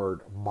the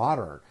word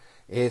modern,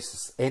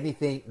 is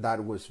anything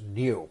that was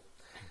new.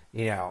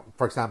 You know,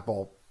 for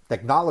example,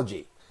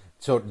 technology.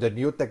 So the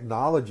new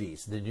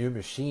technologies, the new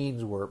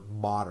machines were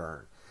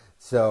modern.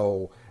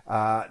 So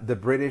the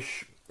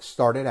British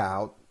started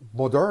out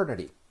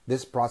modernity,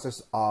 this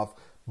process of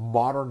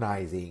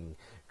modernizing,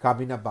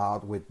 coming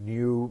about with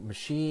new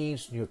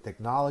machines, new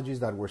technologies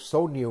that were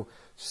so new,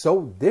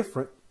 so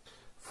different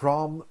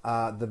from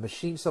the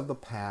machines of the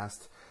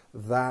past,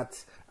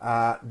 that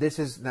this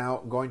is now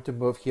going to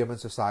move human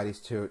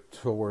societies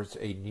towards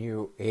a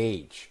new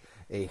age,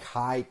 a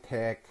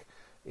high-tech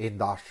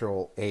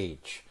industrial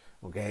age.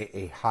 Okay,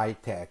 a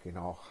high-tech,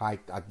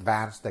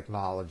 advanced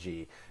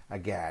technology,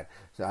 again,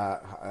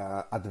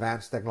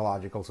 advanced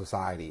technological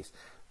societies,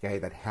 okay,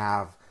 that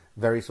have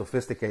very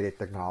sophisticated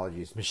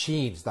technologies,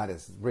 machines. That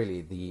is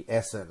really the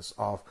essence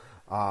of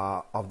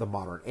the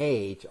modern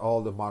age.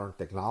 All the modern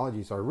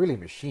technologies are really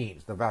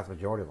machines, the vast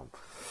majority of them.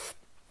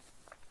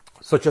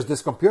 Such as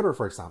this computer,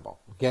 for example,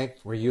 okay?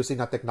 We're using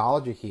a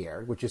technology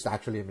here, which is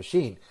actually a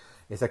machine.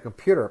 It's a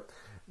computer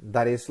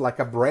that is like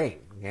a brain.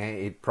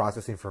 Okay? It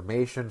processes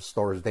information,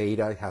 stores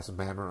data, it has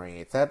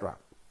memory, etc.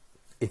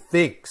 It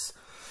thinks.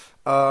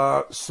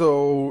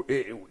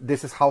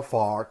 This is how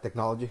far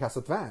technology has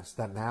advanced,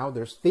 that now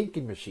there's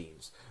thinking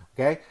machines.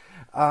 Okay,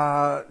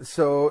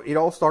 so it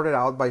all started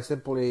out by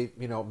simply,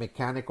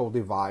 mechanical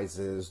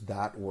devices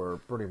that were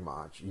pretty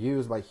much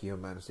used by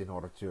humans in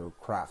order to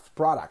craft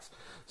products.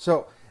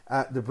 So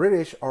the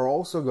British are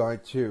also going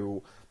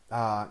to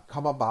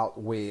come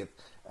about with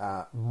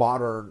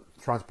modern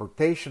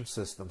transportation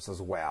systems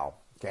as well.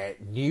 Okay,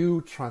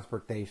 new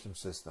transportation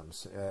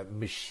systems,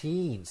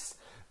 machines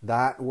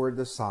that were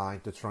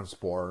designed to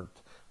transport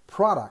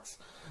products,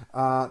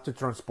 to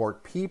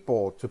transport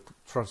people, to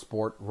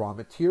transport raw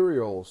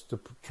materials, to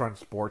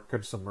transport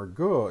consumer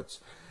goods.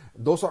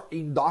 Those are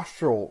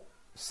industrial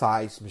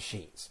size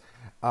machines.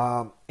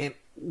 And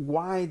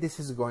why this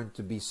is going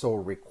to be so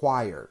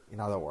required, in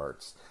other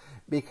words,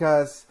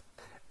 because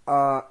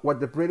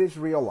what the British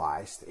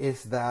realized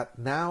is that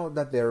now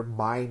that they're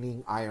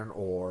mining iron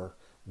ore,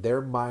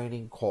 they're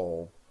mining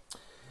coal,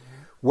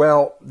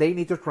 well, they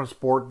need to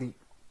transport the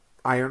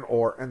iron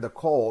ore and the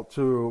coal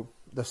to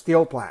the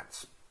steel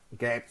plants.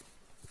 Okay,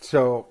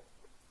 so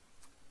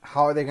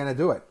how are they going to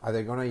do it? Are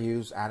they going to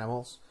use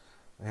animals?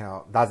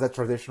 That's a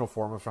traditional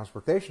form of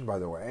transportation, by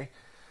the way,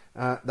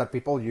 that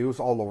people use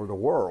all over the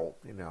world.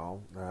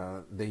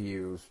 They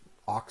use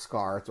ox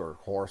carts or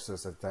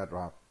horses,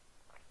 etc.,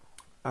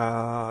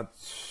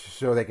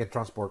 so they can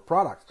transport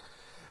products.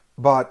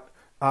 But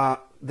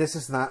this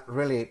is not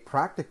really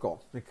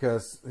practical,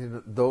 because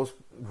those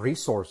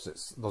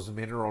resources, those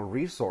mineral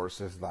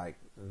resources like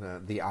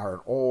the iron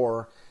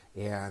ore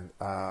and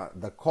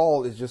the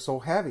coal, is just so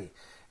heavy.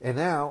 And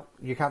now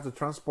you have to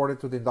transport it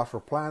to the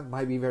industrial plant,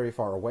 might be very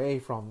far away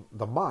from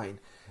the mine.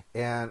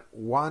 And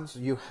once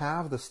you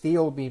have the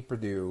steel being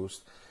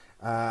produced,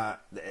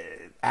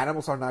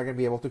 animals are not going to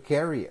be able to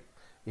carry it.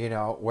 You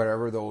know,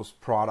 wherever those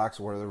products,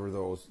 wherever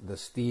those, the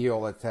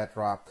steel,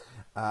 etc.,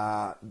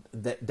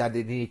 that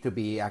they need to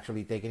be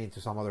actually taken into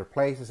some other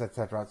places,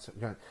 etc.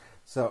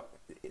 So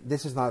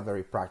this is not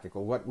very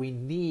practical. What we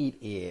need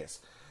is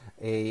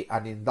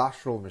an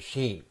industrial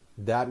machine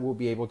that will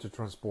be able to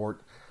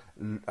transport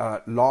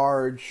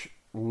large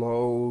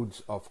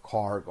loads of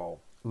cargo,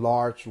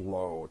 large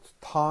loads,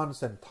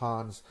 tons and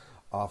tons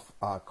of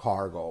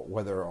cargo,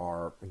 whether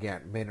are,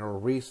 again, mineral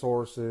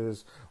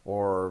resources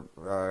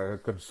or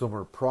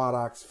consumer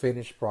products,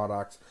 finished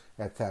products,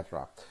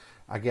 etc.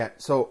 Again,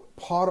 so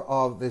part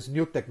of this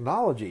new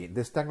technology,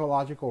 this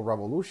technological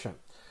revolution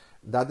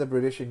that the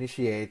British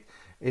initiate,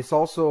 is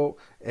also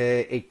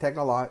a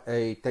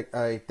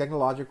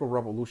technological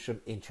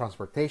revolution in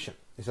transportation.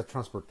 It's a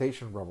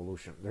transportation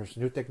revolution. There's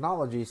new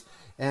technologies,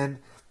 and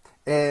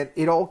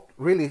it all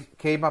really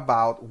came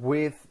about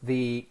with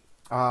the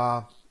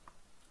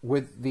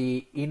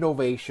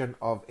innovation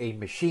of a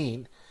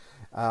machine,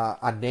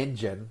 an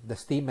engine, the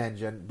steam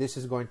engine. This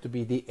is going to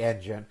be the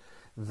engine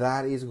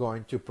that is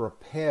going to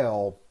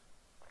propel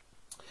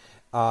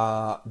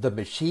the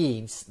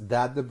machines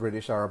that the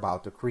British are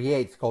about to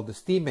create. It's called the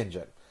steam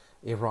engine.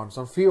 It runs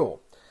on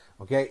fuel.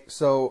 Okay,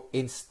 so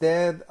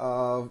instead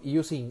of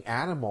using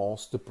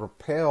animals to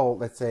propel,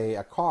 let's say,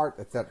 a cart,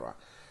 etc.,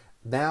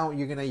 now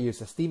you're going to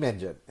use a steam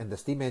engine, and the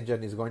steam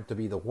engine is going to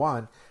be the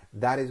one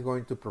that is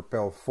going to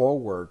propel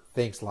forward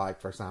things like,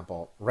 for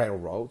example,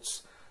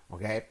 railroads,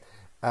 okay,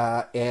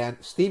 and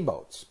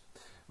steamboats.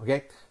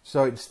 Okay,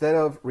 so instead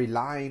of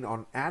relying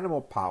on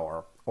animal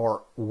power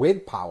or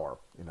wind power,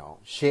 you know,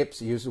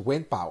 ships use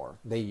wind power.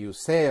 They use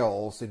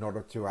sails in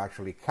order to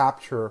actually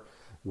capture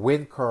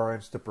wind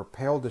currents to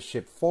propel the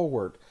ship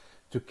forward,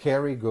 to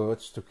carry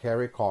goods, to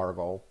carry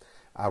cargo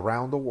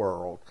around the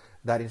world.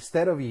 That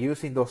instead of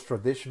using those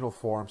traditional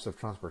forms of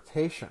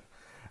transportation,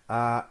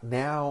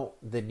 now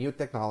the new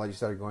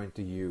technologies are going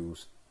to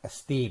use a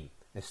steam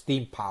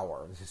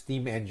power. It's a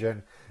steam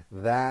engine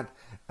that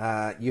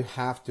you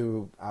have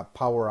to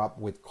power up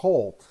with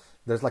coal.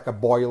 There's like a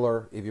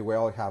boiler, if you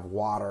will. You have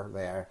water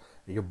there.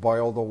 You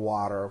boil the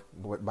water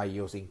by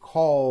using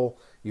coal.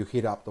 You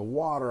heat up the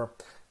water.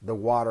 The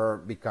water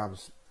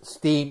becomes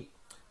steam,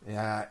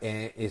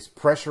 and is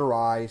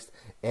pressurized,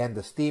 and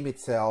the steam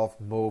itself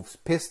moves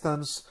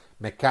pistons,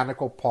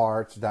 mechanical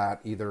parts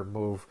that either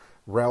move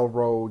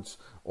railroads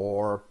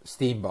or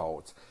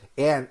steamboats.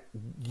 And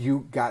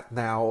you got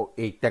now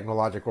a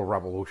technological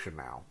revolution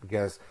now,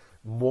 because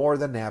more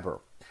than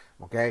ever,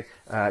 okay,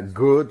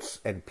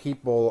 goods and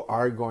people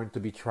are going to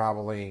be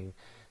traveling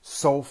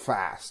so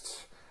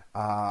fast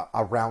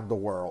around the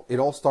world. It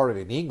all started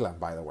in England,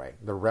 by the way,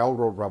 the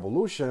railroad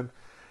revolution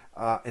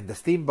and the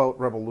steamboat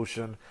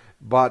revolution.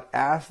 But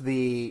as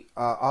the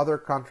other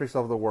countries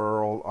of the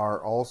world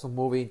are also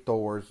moving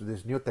towards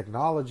this new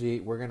technology,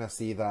 we're going to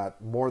see that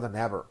more than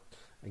ever.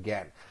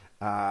 Again,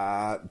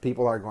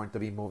 people are going to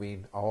be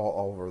moving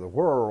all over the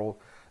world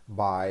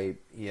by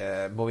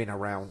moving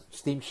around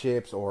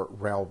steamships or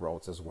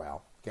railroads as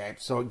well. Okay,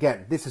 so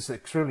again, this is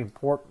extremely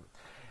important,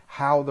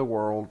 how the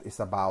world is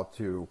about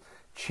to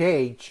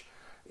change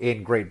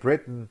in Great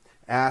Britain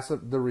as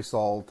the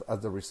result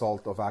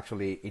of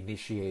actually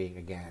initiating,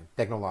 again,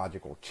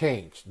 technological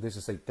change. This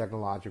is a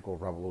technological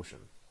revolution.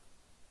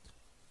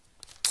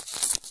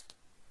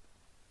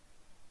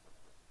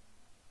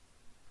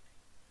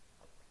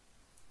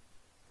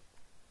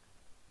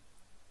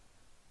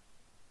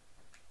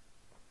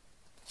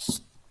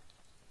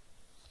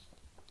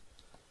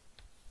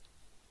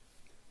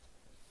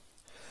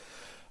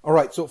 All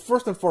right, so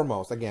first and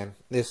foremost, again,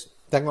 this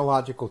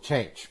technological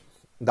change.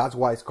 That's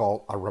why it's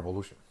called a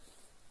revolution.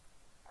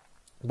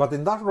 But the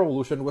Industrial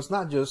Revolution was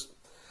not just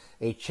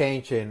a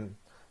change in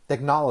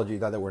technology,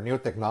 that there were new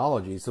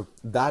technologies. So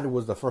that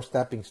was the first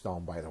stepping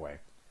stone, by the way.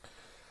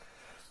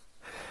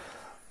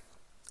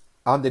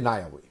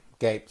 Undeniably.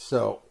 Okay,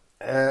 so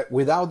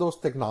without those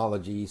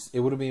technologies, it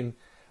would have been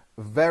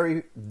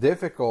very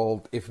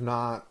difficult, if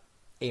not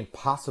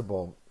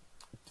impossible,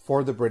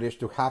 for the British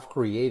to have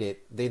created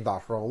the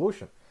Industrial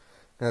Revolution.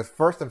 Because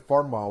first and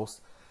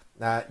foremost,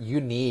 you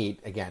need,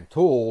 again,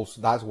 tools.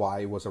 That's why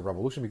it was a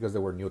revolution, because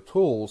there were new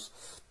tools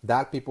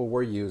that people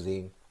were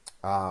using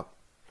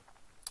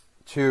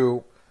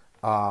to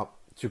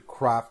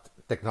craft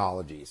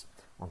technologies.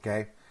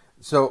 Okay,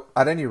 so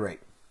at any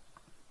rate,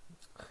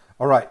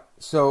 all right.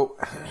 So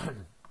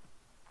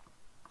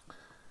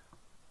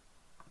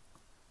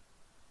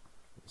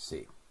let's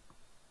see.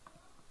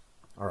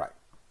 All right.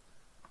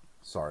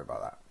 Sorry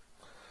about that.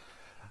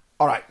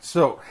 All right.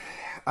 So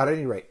at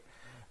any rate,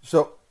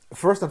 so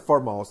first and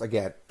foremost,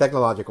 again,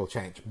 technological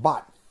change.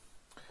 But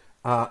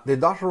the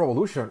Industrial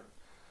Revolution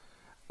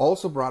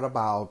also brought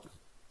about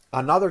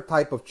another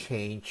type of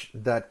change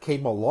that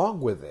came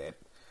along with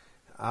it,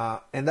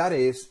 and that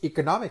is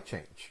economic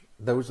change.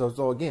 There was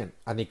also, again,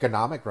 an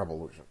economic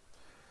revolution.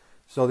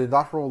 So the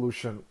Industrial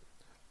Revolution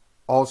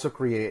also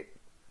created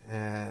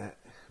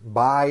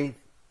by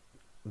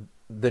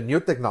the new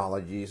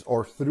technologies,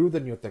 or through the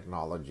new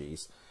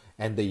technologies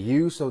and the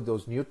use of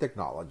those new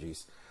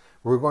technologies,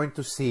 we're going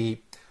to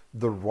see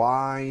the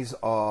rise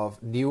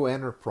of new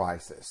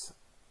enterprises,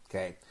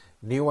 okay?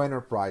 New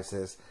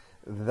enterprises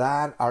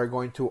that are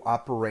going to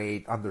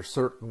operate under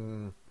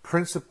certain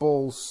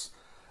principles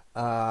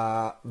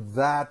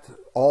that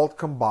all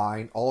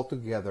combined, all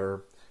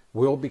together,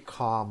 will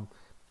become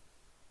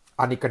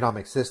an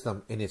economic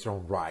system in its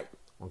own right,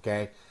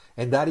 okay?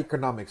 And that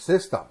economic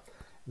system,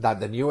 that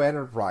the new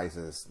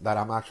enterprises that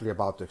I'm actually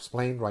about to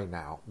explain right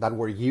now, that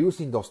we're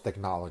using those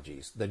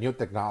technologies, the new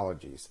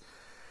technologies,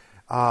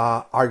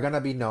 are going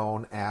to be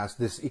known as,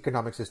 this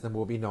economic system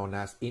will be known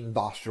as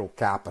industrial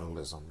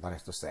capitalism, that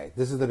is to say.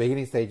 This is the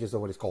beginning stages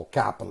of what is called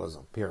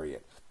capitalism,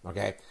 period,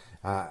 okay?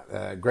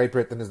 Great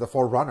Britain is the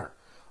forerunner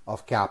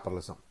of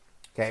capitalism,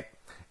 okay?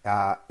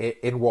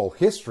 In world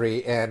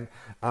history, and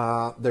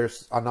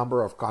there's a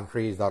number of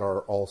countries that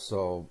are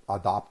also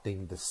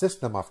adopting the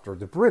system after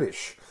the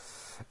British.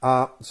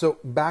 So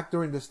back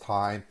during this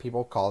time,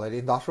 people call it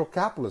industrial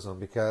capitalism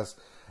because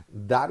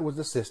that was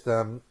the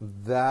system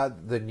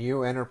that the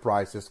new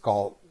enterprises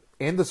called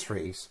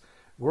industries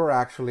were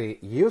actually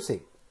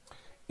using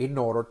in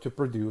order to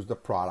produce the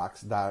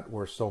products that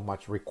were so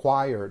much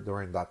required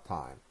during that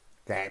time,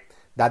 okay,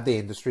 that the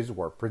industries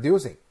were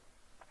producing.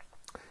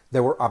 They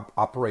were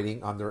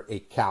operating under a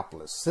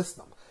capitalist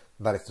system,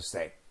 that is to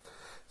say.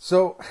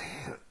 So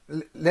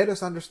let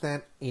us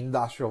understand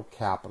industrial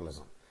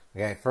capitalism,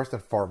 okay, first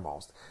and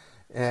foremost.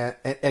 And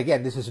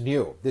again, this is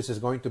new. This is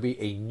going to be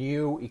a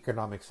new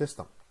economic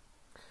system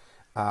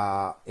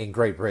in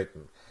Great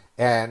Britain.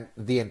 And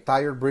the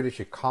entire British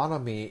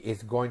economy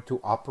is going to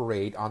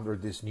operate under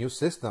this new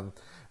system.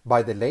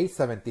 By the late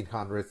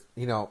 1700s,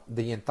 you know,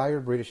 the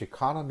entire British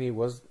economy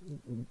was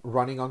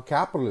running on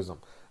capitalism,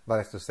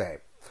 that is to say.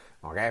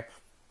 Okay,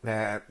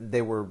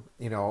 they were,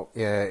 you know,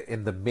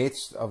 in the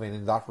midst of an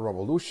industrial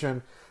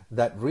revolution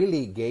that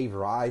really gave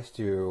rise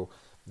to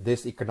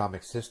this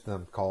economic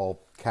system called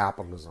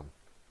capitalism.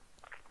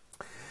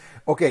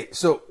 Okay,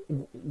 so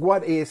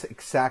what is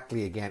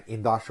exactly, again,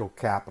 industrial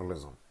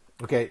capitalism?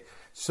 Okay,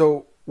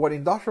 so what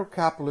industrial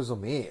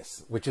capitalism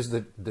is, which is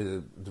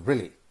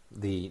really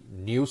the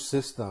new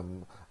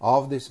system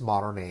of this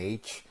modern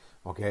age.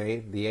 Okay,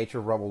 the age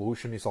of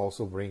revolution is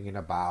also bringing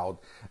about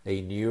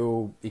a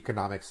new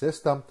economic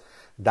system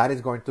that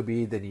is going to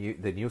be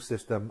the new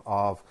system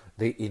of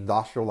the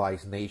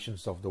industrialized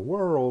nations of the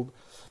world,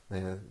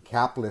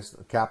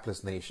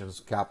 capitalist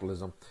nations,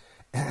 capitalism.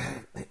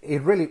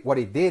 It really, what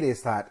it did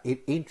is that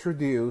it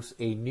introduced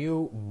a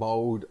new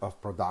mode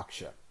of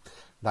production.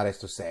 That is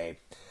to say,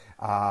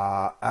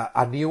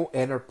 a new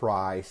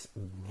enterprise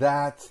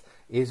that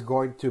is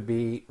going to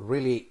be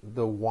really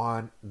the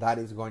one that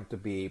is going to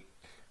be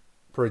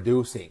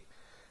producing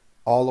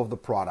all of the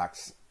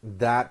products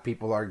that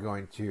people are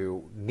going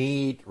to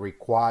need,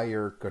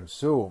 require,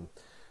 consume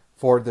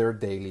for their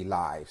daily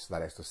lives,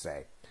 that is to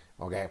say.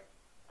 Okay,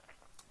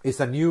 it's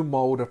a new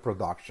mode of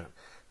production,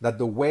 that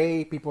the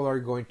way people are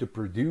going to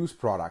produce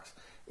products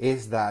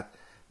is that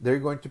they're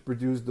going to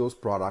produce those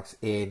products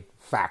in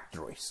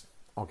factories.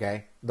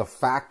 Okay, the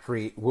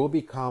factory will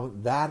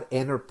become that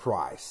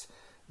enterprise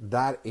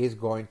that is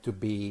going to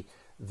be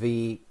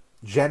the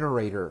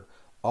generator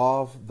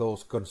of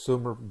those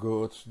consumer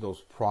goods,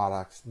 those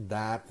products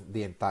that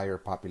the entire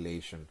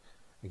population,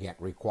 again,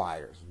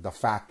 requires. The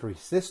factory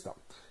system,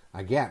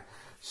 again.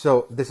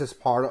 So this is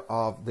part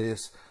of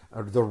this,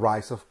 the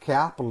rise of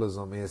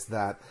capitalism, is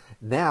that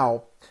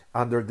now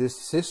under this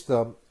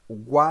system,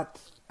 what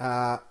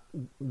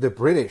the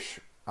British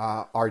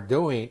are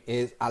doing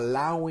is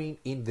allowing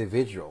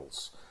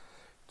individuals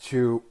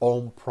to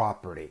own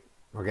property.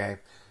 Okay,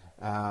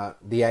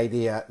 the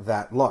idea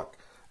that, look,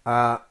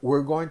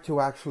 we're going to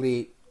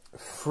actually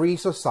free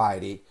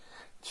society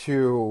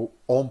to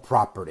own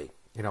property.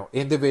 You know,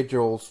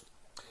 individuals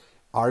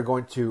are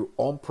going to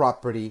own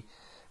property,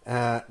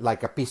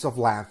 like a piece of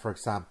land, for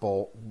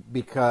example,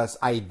 because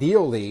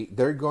ideally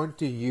they're going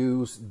to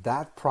use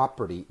that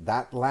property,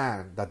 that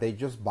land that they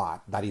just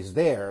bought, that is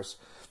theirs,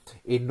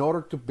 in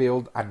order to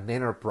build an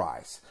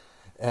enterprise.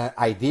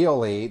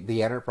 Ideally,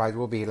 the enterprise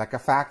will be like a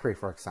factory,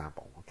 for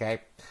example,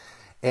 okay?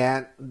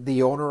 And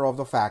the owner of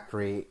the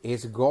factory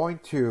is going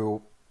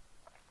to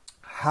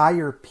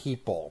hire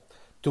people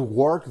to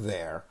work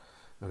there,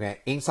 okay,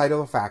 inside of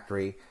the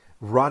factory,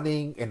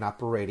 running and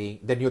operating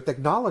the new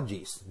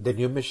technologies, the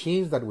new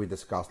machines that we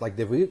discussed, like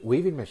the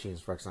weaving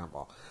machines, for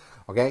example.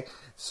 Okay,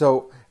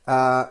 so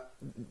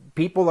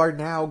people are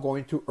now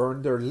going to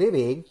earn their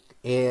living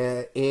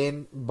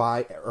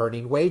by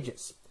earning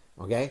wages.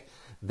 Okay,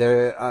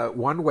 the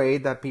one way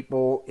that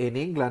people in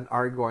England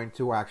are going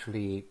to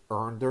actually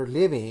earn their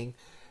living,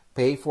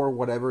 pay for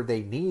whatever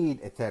they need,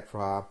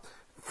 etc.,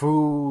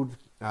 food,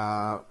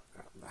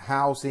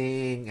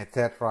 housing,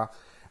 etc.,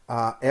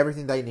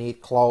 everything they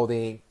need,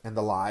 clothing and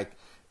the like,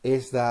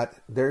 is that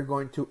they're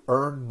going to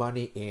earn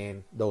money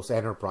in those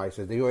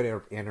enterprises,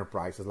 the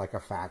enterprises like a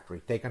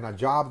factory, taking a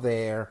job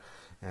there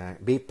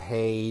be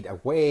paid a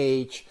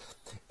wage,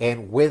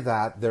 and with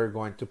that, they're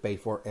going to pay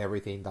for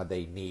everything that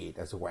they need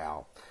as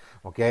well.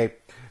 Okay,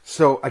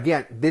 so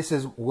again, this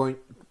is going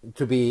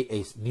to be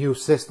a new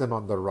system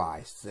on the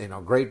rise.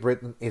 Great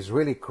Britain is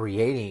really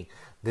creating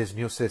this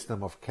new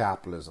system of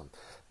capitalism,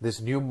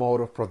 this new mode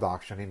of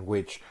production in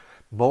which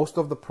most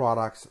of the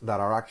products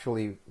that are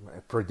actually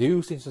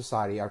produced in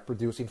society are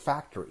produced in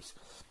factories.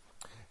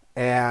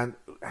 And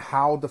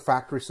how the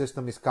factory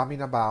system is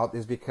coming about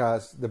is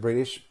because the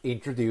British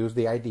introduced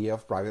the idea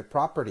of private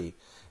property.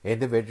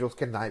 Individuals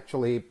can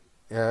actually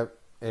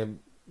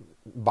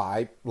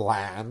buy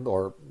land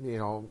or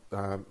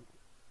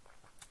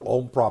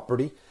own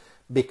property,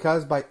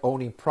 because by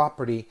owning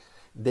property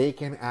they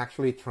can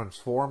actually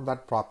transform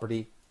that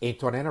property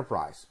into an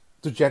enterprise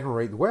to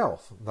generate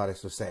wealth, that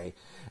is to say.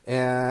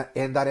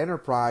 And that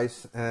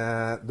enterprise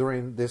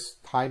during this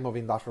time of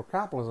industrial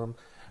capitalism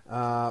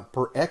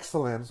per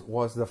excellence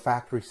was the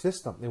factory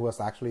system. It was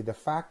actually the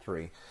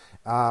factory.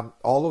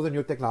 All of the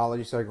new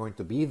technologies are going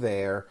to be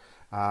there.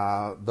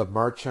 The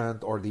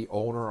merchant or the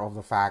owner of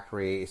the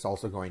factory is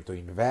also going to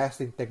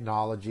invest in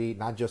technology,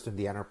 not just in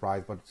the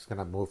enterprise, but it's going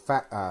to move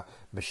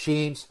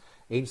machines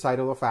inside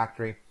of the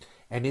factory,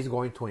 and he's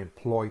going to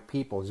employ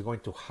people. He's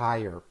going to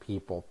hire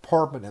people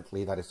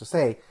permanently, that is to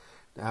say,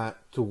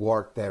 to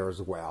work there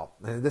as well.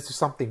 And this is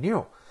something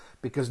new,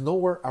 because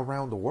nowhere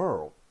around the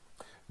world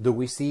do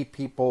we see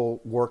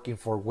people working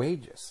for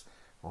wages.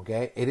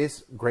 Okay, it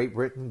is Great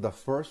Britain, the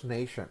first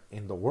nation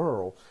in the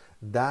world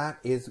that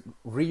is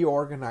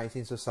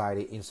reorganizing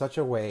society in such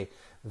a way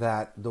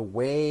that the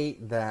way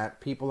that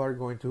people are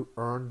going to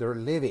earn their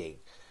living,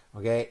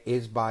 okay,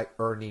 is by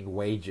earning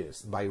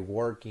wages, by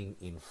working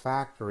in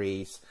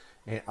factories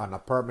on a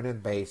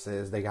permanent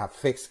basis. They have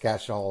fixed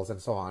schedules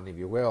and so on, if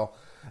you will.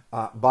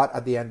 But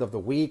at the end of the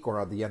week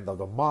or at the end of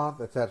the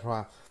month,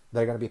 etc.,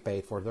 they're going to be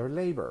paid for their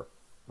labor.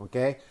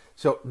 Okay,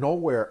 so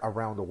nowhere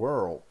around the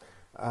world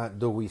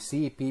do we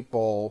see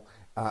people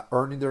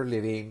earning their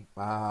living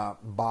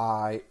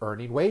by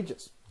earning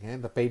wages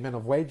and the payment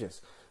of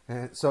wages.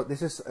 And so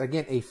this is,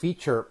 again, a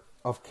feature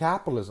of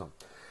capitalism.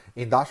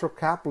 Industrial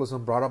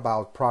capitalism brought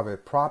about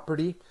private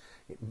property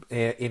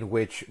in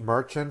which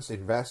merchants,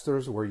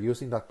 investors were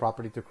using that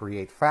property to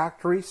create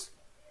factories.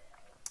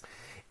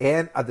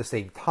 And at the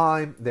same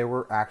time, they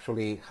were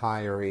actually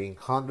hiring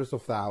hundreds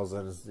of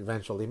thousands,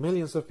 eventually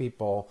millions of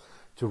people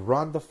to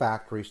run the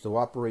factories, to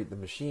operate the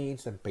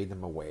machines and pay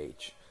them a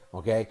wage.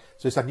 Okay,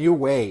 so it's a new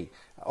way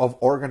of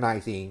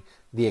organizing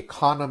the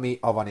economy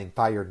of an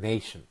entire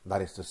nation,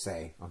 that is to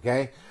say.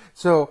 Okay,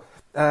 so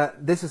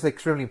this is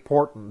extremely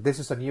important. This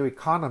is a new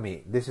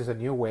economy. This is a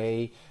new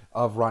way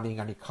of running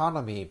an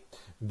economy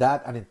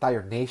that an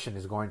entire nation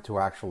is going to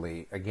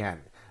actually,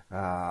 again,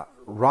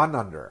 run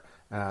under.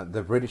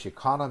 The British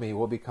economy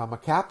will become a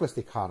capitalist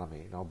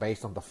economy,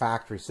 based on the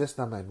factory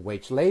system and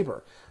wage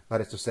labor,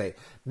 that is to say.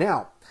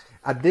 Now,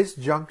 at this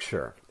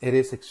juncture, it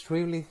is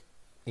extremely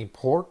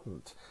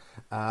important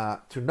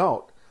to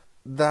note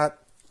that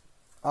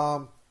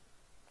that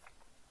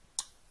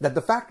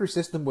the factory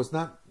system was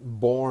not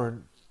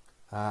born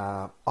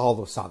all of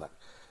a sudden.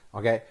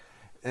 Okay,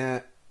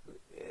 it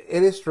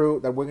is true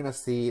that we're going to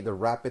see the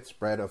rapid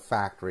spread of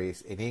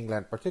factories in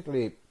England,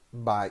 particularly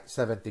by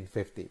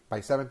 1750. By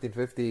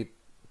 1750,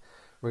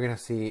 we're going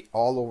to see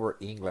all over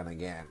England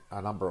again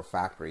a number of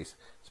factories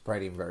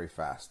spreading very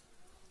fast.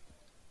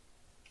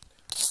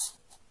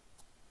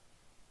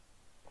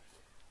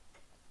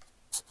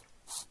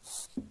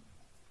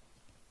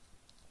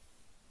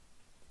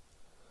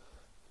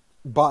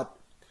 But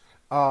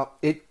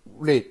it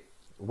really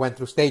went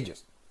through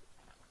stages.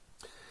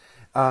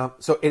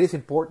 So it is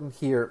important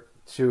here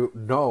to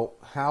know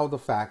how the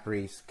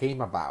factories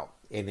came about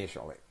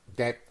initially.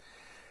 Okay,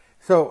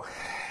 so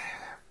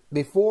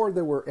before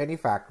there were any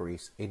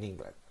factories in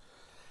England,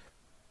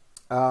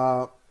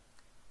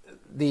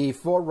 the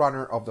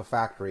forerunner of the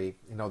factory,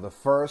 the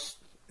first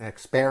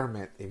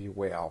experiment, if you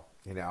will,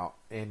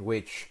 in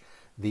which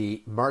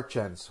the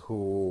merchants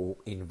who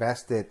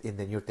invested in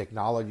the new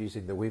technologies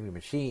in the weaving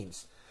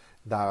machines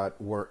that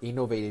were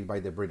innovated by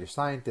the British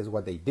scientists,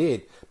 what they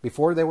did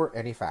before there were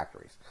any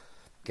factories,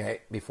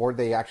 okay, before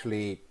they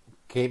actually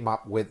came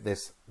up with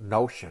this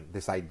notion,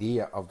 this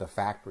idea of the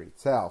factory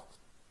itself,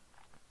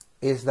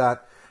 is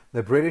that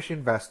the British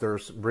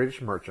investors,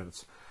 British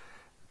merchants,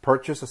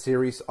 purchased a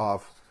series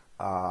of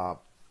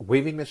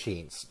weaving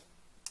machines.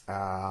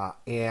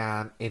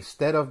 And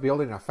instead of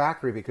building a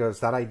factory,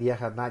 because that idea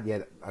had not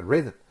yet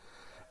arisen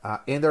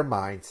in their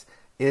minds,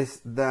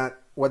 is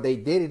that what they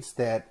did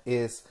instead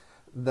is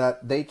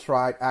that they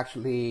tried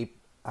actually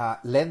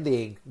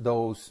lending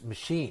those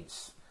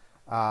machines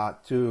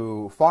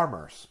to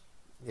farmers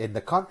in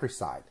the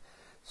countryside.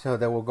 So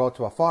they will go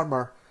to a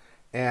farmer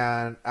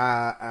and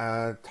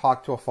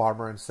talk to a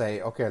farmer and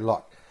say, okay,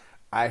 look,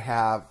 I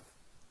have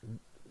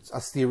a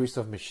series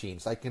of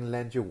machines. I can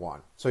lend you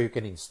one, so you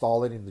can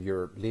install it in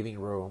your living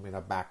room, in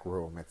a back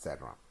room,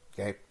 etc.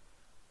 Okay.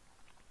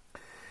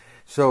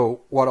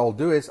 So what I'll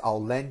do is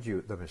I'll lend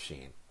you the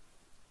machine,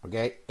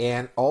 okay,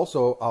 and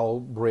also I'll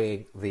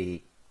bring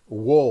the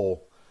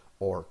wool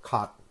or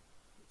cotton.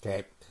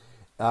 Okay,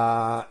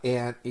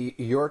 and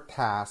your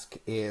task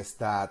is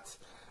that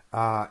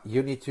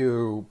you need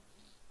to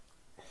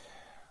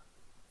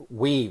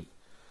weave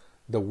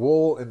the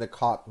wool and the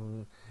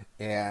cotton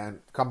and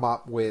come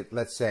up with,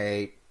 let's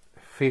say,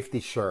 50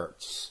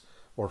 shirts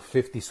or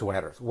 50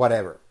 sweaters,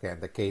 whatever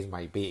the case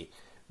might be,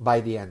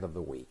 by the end of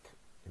the week.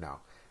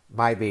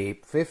 Might be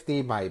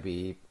 50, might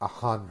be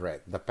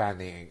 100,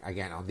 depending,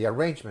 again, on the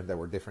arrangement. There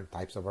were different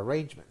types of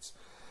arrangements.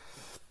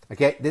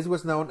 Okay, this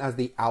was known as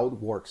the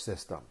outwork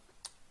system.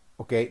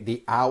 Okay,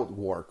 the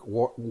outwork.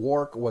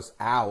 Work was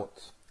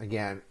out,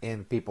 again,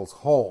 in people's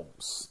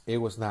homes. It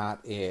was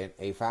not in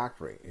a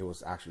factory. It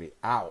was actually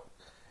out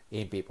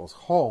in people's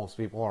homes.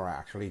 People are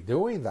actually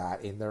doing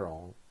that in their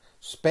own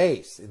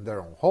space, in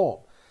their own home,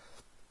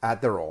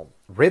 at their own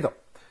rhythm,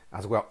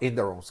 as well, in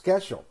their own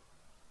schedule.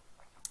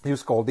 It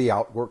was called the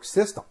outwork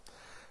system.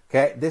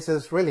 Okay, this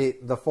is really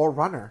the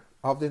forerunner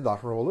of the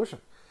Industrial Revolution.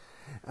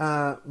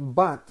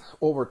 But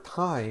over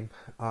time,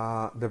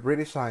 the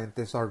British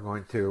scientists are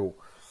going to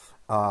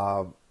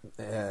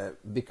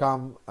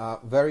become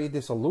very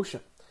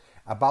disillusioned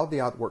about the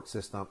outwork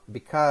system,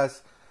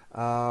 because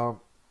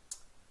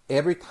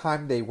every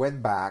time they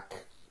went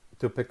back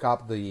to pick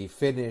up the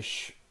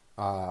finished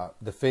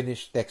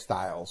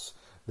textiles,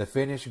 the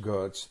finished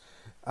goods,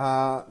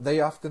 they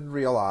often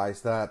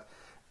realized that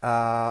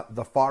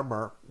the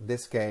farmer, in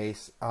this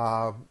case,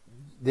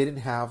 didn't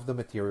have the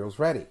materials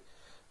ready.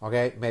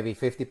 Okay, maybe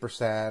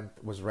 50%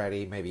 was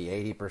ready, maybe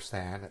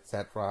 80%,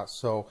 etc.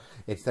 So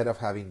instead of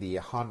having the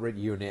 100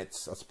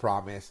 units as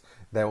promised,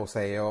 they will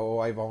say, oh,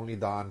 I've only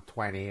done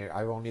 20,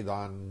 I've only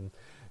done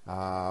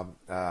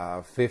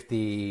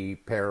 50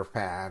 pair of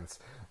pants,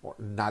 or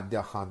not the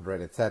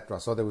 100,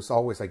 etc. So there was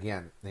always,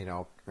 again,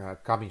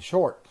 coming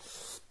short.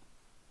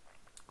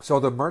 So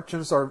the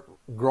merchants are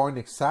growing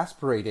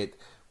exasperated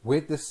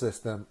with the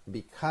system,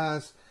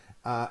 because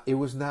it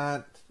was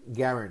not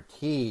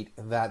guaranteed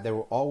that there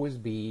will always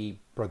be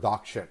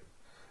production.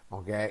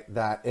 Okay,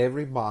 that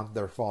every month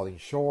they're falling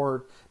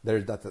short.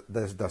 There's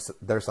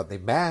a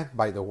demand,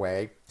 by the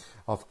way,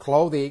 of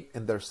clothing,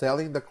 and they're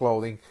selling the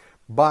clothing,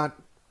 but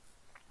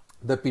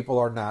the people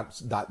are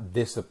not that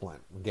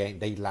disciplined. Okay,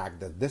 they lack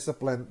the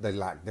discipline, they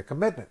lack the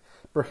commitment,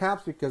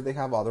 perhaps because they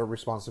have other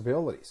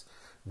responsibilities.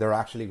 They're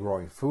actually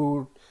growing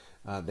food.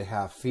 They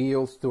have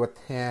fields to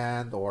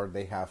attend, or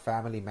they have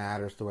family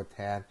matters to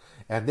attend,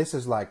 and this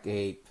is like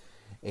a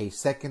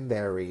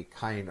secondary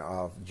kind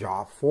of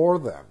job for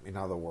them. In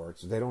other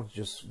words, they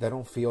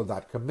don't feel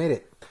that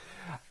committed.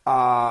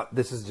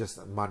 This is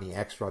just money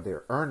extra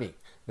they're earning.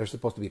 They're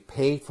supposed to be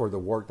paid for the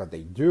work that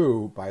they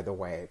do, by the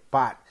way,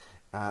 but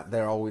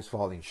they're always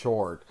falling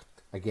short,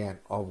 again,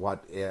 of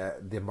what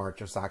the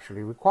merchants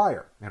actually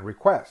require and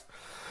request.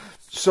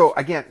 So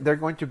again, they're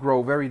going to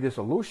grow very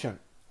disillusioned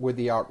with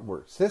the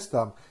outwork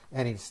system,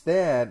 and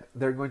instead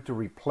they're going to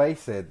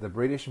replace it. The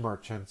British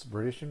merchants,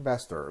 British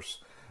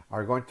investors,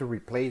 are going to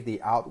replace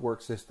the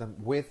outwork system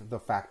with the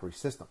factory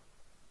system.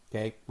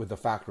 Okay, with the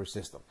factory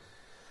system.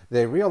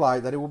 They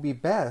realized that it would be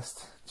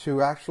best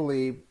to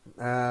actually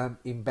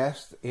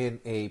invest in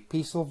a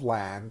piece of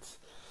land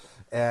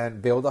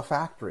and build a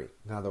factory.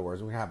 In other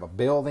words, we have a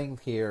building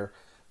here.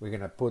 We're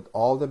going to put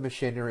all the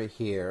machinery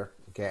here,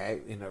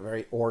 okay, in a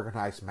very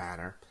organized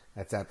manner,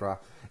 etc.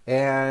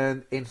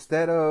 And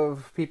instead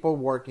of people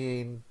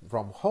working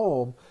from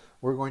home,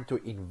 we're going to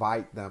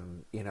invite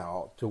them,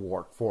 to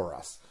work for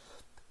us.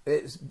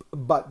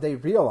 But they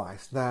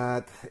realized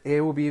that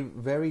it will be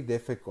very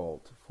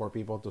difficult for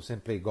people to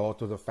simply go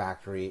to the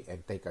factory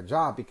and take a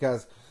job,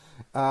 because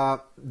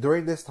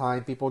during this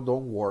time, people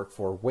don't work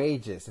for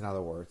wages. In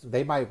other words,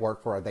 they might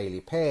work for a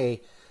daily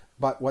pay,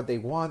 but what they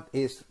want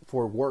is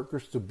for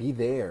workers to be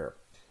there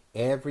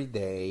every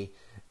day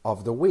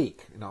of the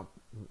week.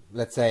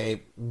 Let's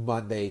say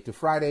Monday to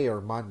Friday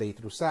or Monday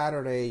through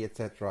Saturday,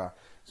 etc.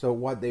 So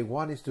what they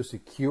want is to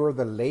secure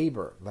the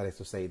labor. That is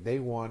to say, they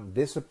want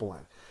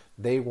discipline.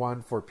 They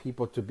want for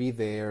people to be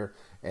there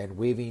and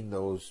weaving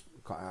those,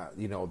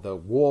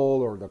 the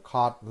wool or the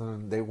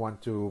cotton. They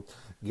want to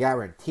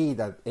guarantee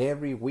that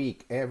every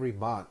week, every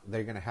month,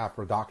 they're going to have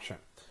production,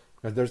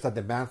 because there's a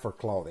demand for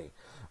clothing.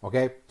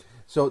 Okay,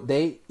 so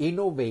they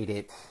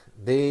innovated.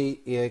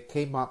 They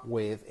came up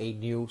with a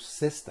new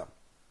system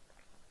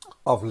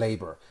of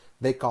labor.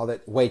 They called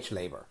it wage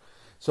labor.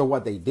 So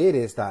what they did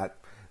is that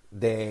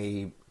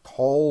they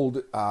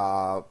told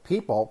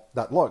people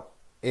that, look,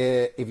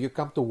 if you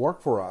come to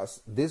work for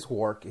us, this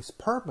work is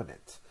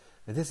permanent,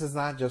 and this is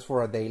not just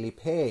for a daily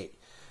pay,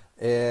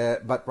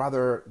 but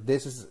rather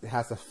this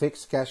has a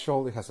fixed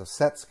schedule. It has a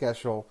set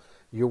schedule.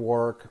 You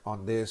work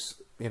on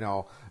this,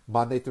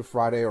 Monday through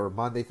Friday or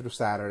Monday through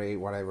Saturday,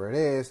 whatever it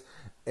is.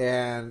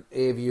 And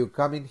if you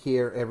come in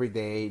here every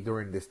day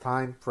during this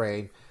time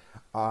frame,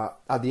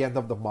 at the end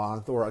of the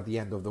month or at the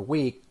end of the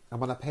week, I'm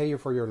going to pay you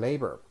for your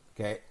labor.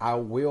 Okay, I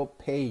will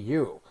pay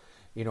you,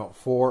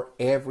 for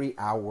every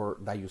hour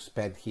that you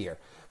spend here.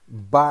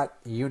 But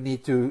you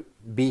need to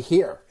be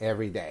here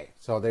every day.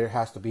 So there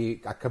has to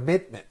be a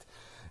commitment.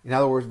 In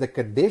other words, the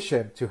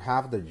condition to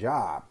have the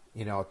job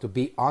to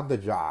be on the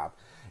job,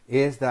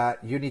 is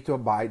that you need to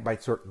abide by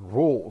certain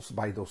rules,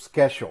 by those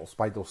schedules,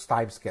 by those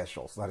time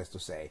schedules, that is to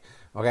say.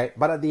 Okay,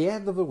 but at the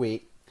end of the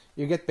week,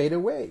 you get paid a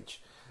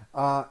wage,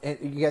 and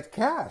you get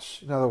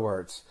cash, in other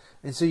words,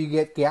 and so you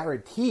get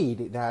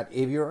guaranteed that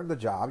if you're on the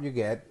job, you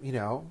get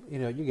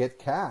you get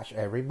cash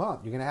every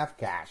month. You're gonna have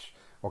cash,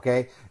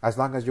 okay, as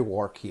long as you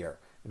work here.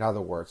 In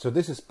other words, so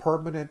this is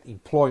permanent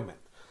employment,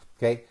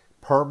 okay,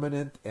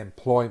 permanent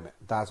employment.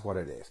 That's what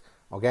it is,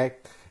 okay.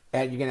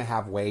 And you're going to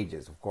have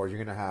wages, of course.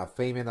 You're going to have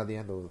payment at the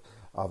end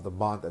of the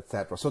month,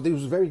 etc. So this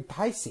was very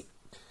enticing.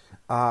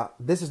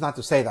 This is not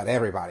to say that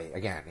everybody,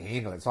 again, in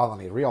England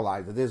suddenly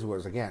realized that this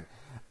was, again,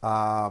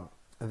 that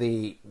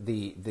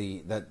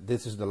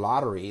this is the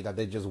lottery, that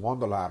they just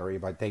won the lottery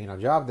by taking a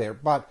job there.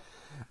 But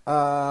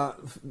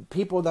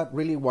people that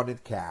really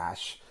wanted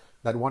cash,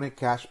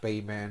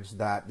 payments,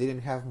 that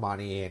didn't have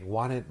money and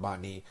wanted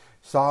money,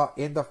 saw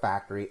in the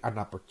factory an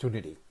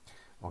opportunity.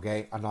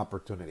 Okay, an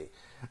opportunity.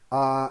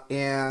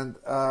 And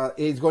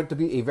it's going to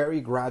be a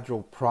very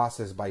gradual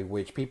process by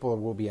which people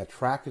will be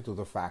attracted to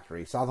the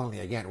factory.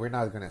 Suddenly, again, we're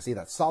not going to see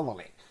that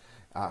suddenly.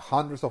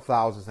 Hundreds of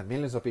thousands and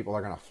millions of people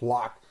are going to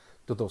flock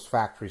to those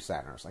factory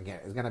centers. Again,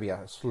 it's going to be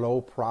a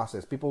slow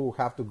process. People will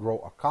have to grow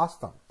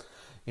accustomed,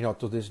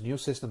 to this new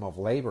system of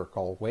labor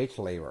called wage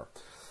labor,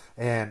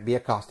 and be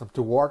accustomed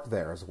to work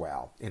there as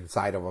well,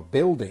 inside of a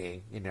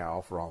building,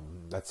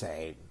 from, let's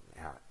say,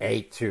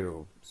 8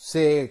 to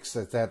 6,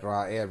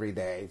 etc. every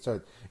day.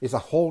 So it's a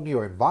whole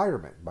new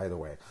environment, by the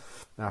way,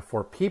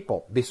 for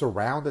people. Be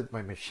surrounded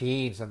by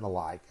machines and the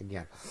like,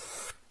 again.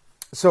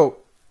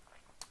 So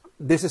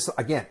this is,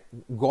 again,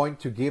 going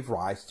to give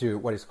rise to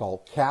what is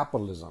called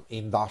capitalism,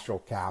 industrial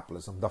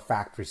capitalism, the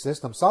factory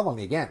system.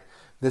 Suddenly, again,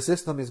 the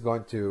system is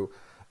going to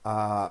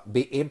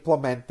be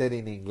implemented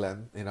in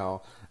England.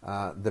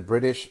 The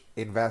British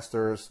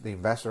investors, the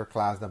investor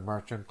class, the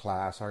merchant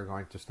class are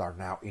going to start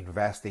now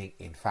investing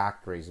in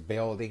factories,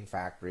 building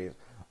factories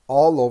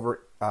all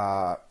over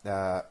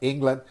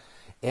England,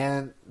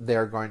 and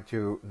they're going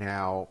to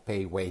now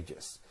pay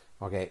wages,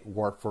 okay,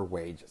 work for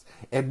wages.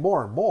 And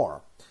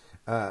more,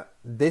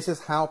 this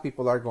is how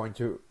people are going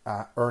to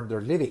earn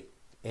their living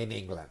in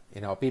England.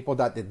 People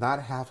that did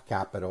not have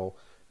capital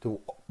to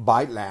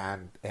buy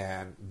land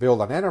and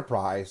build an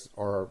enterprise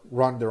or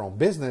run their own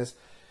business.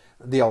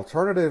 The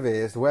alternative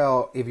is,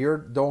 well, if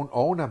you don't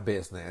own a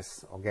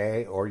business,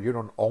 okay, or you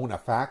don't own a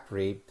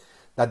factory,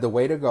 that the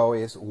way to go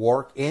is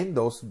work in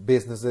those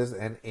businesses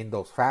and in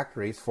those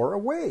factories for a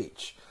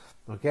wage,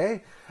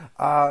 okay?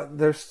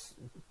 That's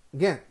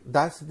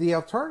the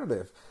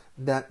alternative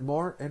that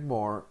more and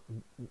more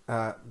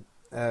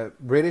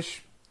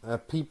British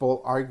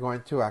people are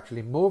going to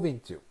actually move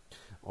into.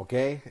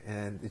 Okay,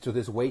 and to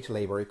this wage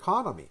labor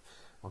economy.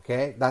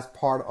 Okay, that's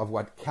part of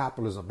what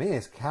capitalism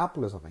is.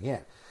 Capitalism,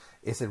 again,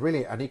 is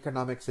really an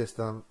economic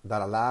system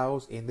that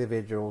allows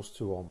individuals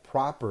to own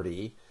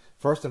property,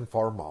 first and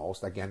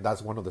foremost. Again,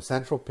 that's one of the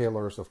central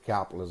pillars of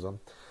capitalism: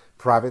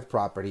 private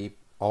property,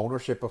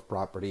 ownership of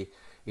property,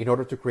 in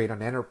order to create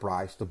an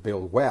enterprise to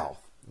build wealth.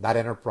 That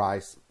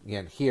enterprise,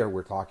 again, here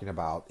we're talking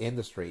about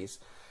industries.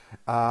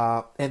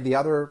 And the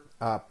other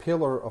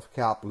pillar of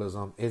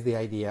capitalism is the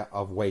idea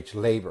of wage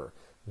labor.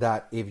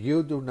 That if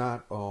you do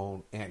not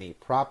own any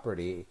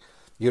property,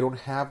 you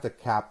don't have the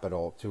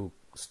capital to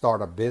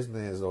start a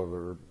business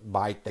or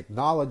buy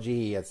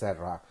technology,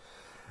 etc.,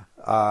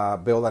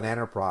 build an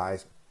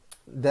enterprise,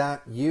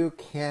 that you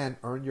can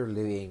earn your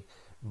living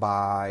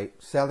by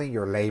selling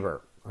your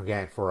labor,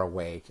 again, for a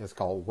wage. It's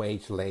called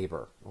wage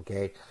labor,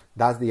 okay?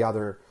 That's the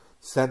other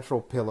central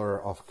pillar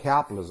of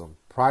capitalism: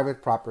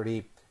 private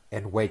property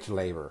and wage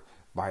labor,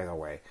 by the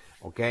way,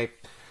 okay?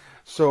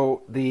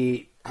 So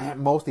the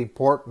most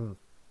important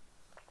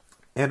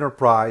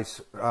enterprise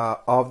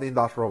of the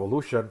Industrial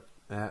Revolution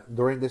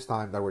during this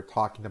time that we're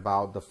talking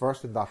about, the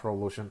first Industrial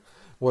Revolution,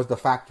 was the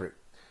factory,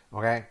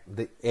 okay?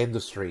 The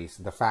industries,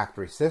 the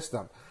factory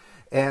system.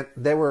 And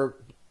there were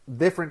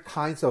different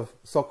kinds of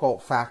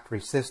so-called factory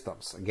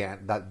systems,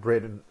 again, that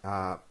Britain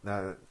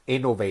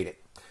innovated,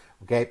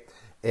 okay?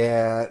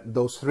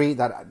 Those three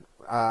that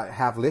I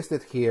have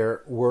listed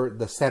here were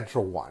the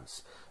central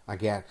ones,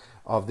 again,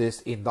 of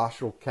this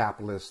industrial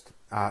capitalist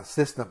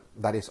system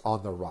that is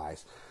on the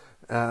rise.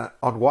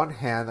 On one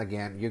hand,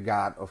 again, you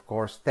got, of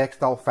course,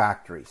 textile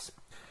factories.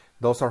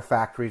 Those are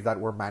factories that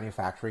were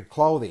manufacturing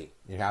clothing.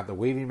 You have the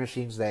weaving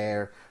machines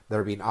there.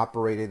 They're being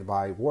operated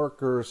by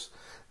workers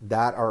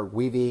that are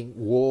weaving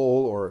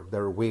wool, or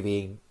they're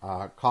weaving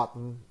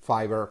cotton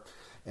fiber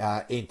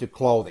into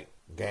clothing.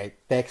 Okay,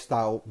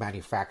 textile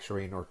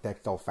manufacturing or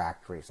textile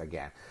factories,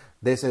 again.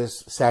 This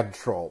is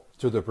central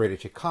to the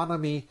British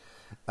economy.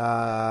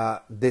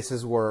 This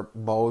is where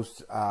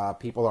most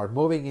people are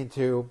moving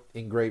into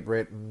in Great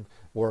Britain,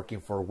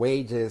 working for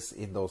wages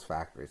in those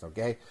factories,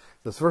 okay?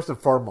 So first and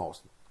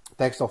foremost,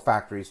 textile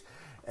factories.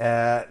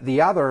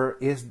 The other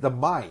is the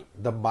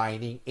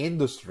mining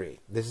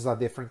industry. This is a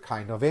different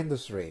kind of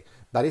industry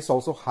that is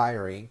also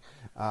hiring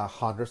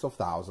hundreds of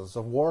thousands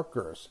of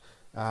workers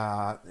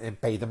and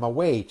pay them a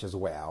wage as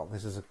well.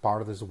 This is a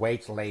part of this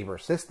wage labor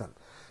system.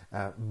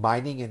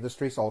 Mining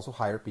industries also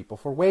hire people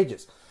for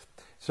wages.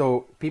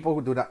 So people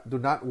who do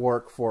not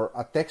work for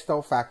a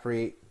textile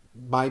factory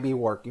might be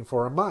working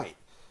for a mine,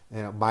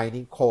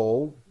 mining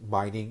coal,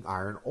 mining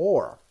iron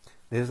ore.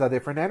 This is a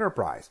different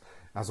enterprise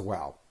as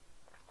well.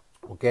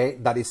 Okay,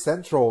 that is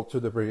central to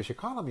the British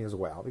economy as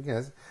well,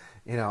 because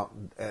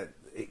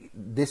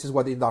this is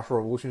what the Industrial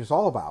Revolution is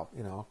all about.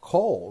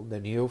 Coal, the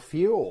new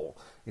fuel,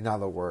 in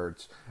other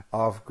words,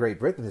 of Great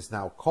Britain is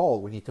now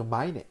coal. We need to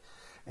mine it,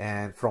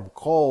 and from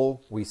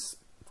coal we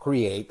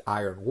create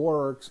iron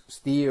works,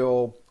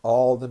 steel.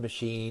 All the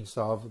machines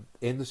of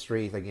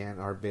industries again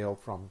are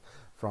built from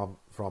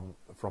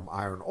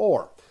iron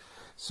ore.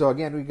 So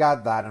again, we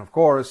got that. And of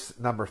course,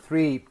 number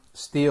 3,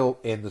 steel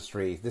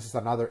industries. This is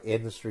another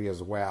industry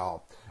as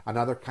well,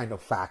 another kind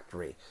of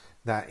factory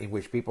in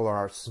which people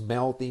are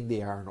smelting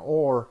the iron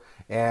ore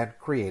and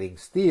creating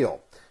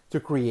steel to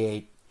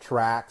create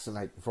tracks,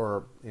 like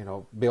for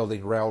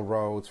building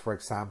railroads, for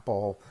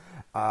example,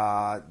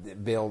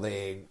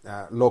 building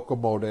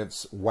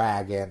locomotives,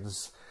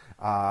 wagons,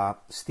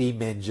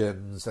 steam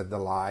engines, and the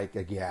like.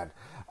 Again,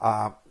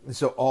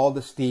 so all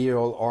the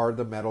steel or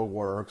the metal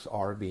works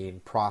are being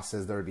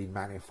processed, they're being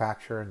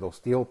manufactured in those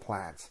steel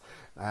plants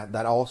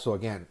that also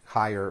again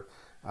hire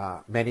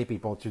many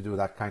people to do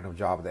that kind of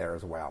job there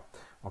as well.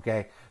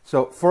 Okay,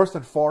 so first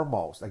and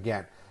foremost,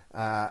 again,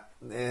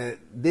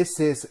 this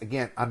is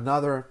again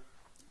another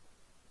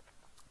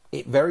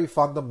very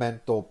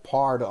fundamental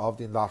part of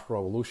the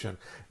Industrial Revolution,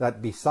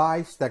 that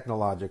besides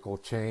technological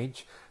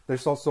change,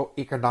 there's also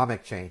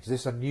economic change.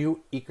 There's a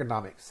new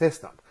economic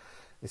system.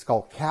 It's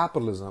called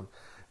capitalism,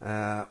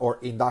 or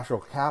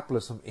industrial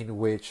capitalism, in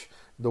which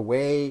the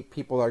way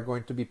people are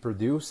going to be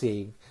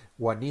producing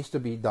what needs to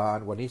be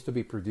done, what needs to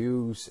be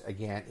produced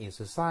again in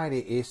society,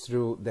 is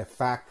through the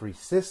factory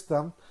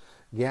system,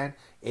 again,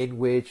 in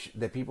which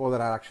the people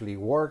that actually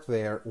work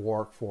there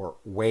work for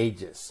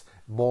wages,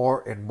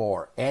 more and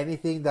more.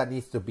 Anything that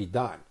needs to be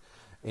done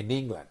in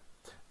England,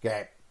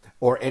 okay,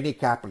 or any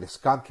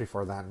capitalist country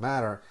for that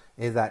matter,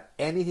 is that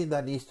anything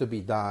that needs to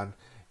be done,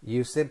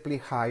 you simply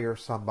hire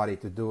somebody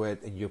to do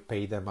it and you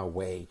pay them a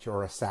wage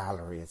or a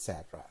salary,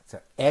 etc. So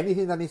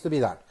anything that needs to be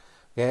done,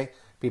 okay,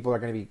 people are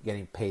going to be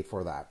getting paid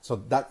for that. So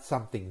that's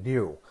something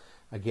new,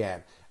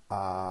 again,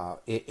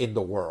 in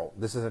the world.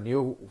 This is a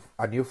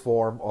new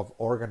form of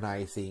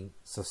organizing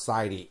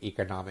society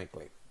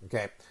economically.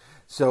 Okay,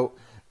 so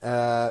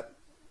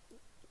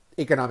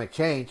economic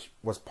change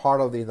was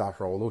part of the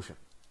Industrial Revolution.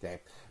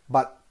 Okay,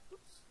 but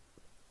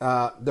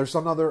there's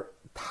another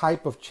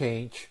type of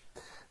change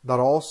that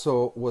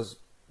also was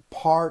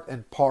part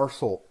and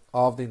parcel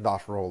of the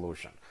Industrial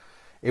Revolution.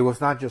 It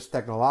was not just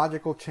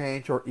technological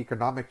change or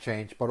economic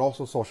change, but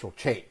also social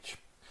change.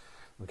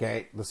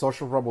 Okay, the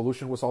social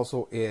revolution was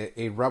also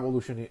a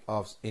revolution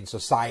in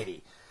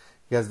society,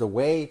 because the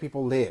way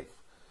people live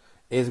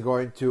is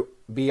going to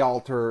be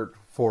altered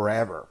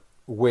forever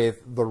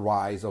with the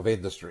rise of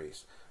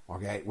industries,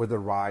 okay, with the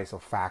rise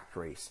of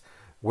factories,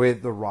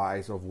 with the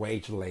rise of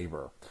wage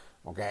labor.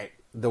 Okay,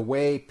 the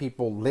way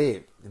people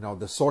live,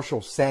 the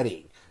social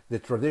setting, the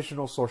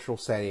traditional social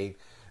setting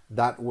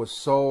that was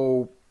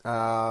so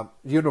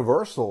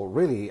universal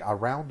really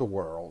around the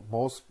world.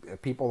 Most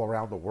people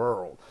around the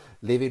world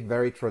live in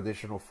very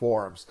traditional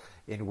forms,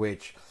 in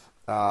which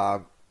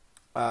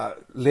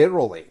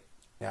literally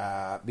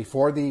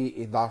before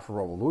the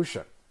Industrial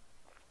Revolution,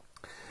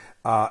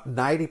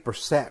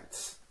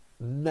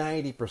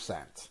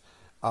 90%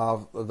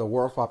 of the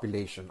world's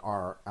population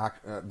are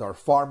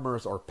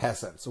farmers or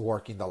peasants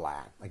working the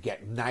land. Again,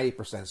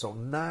 90%. So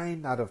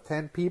 9 out of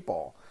 10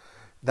 people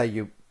that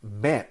you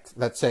met,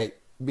 let's say,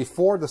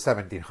 before the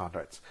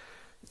 1700s,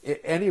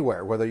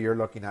 anywhere, whether you're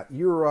looking at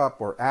Europe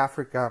or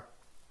Africa,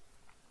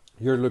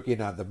 you're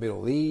looking at the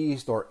Middle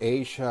East or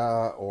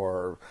Asia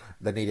or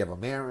the Native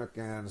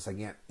Americans,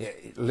 again,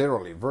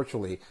 literally,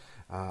 virtually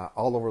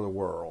all over the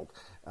world.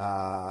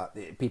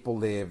 People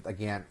lived,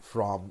 again,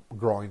 from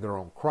growing their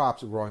own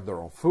crops, growing their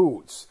own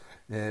foods.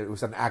 It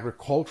was an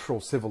agricultural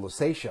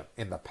civilization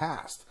in the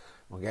past.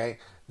 Okay,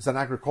 it's an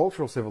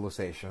agricultural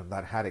civilization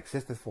that had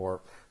existed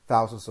for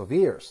thousands of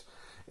years,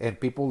 and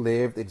people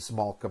lived in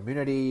small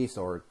communities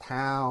or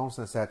towns,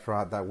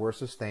 etc., that were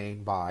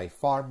sustained by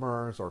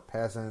farmers or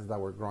peasants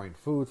that were growing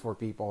food for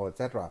people,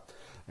 etc.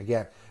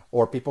 Again,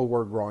 or people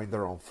were growing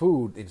their own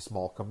food in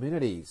small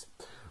communities.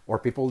 Or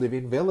people live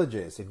in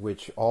villages in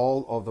which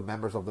all of the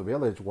members of the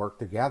village work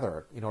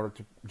together in order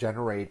to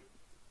generate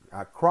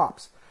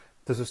crops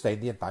to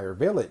sustain the entire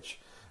village.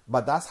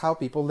 But that's how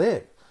people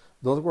live.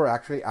 Those were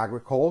actually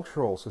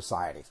agricultural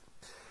societies.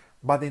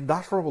 But the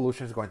Industrial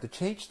Revolution is going to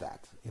change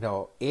that.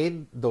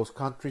 In those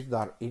countries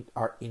that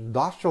are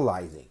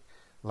industrializing,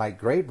 like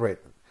Great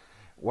Britain,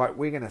 what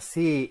we're going to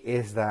see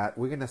is that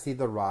we're going to see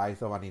the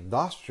rise of an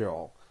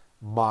industrial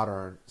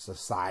modern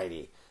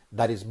society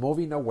that is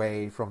moving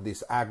away from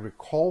this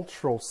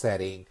agricultural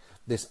setting,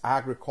 this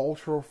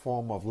agricultural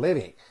form of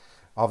living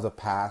of the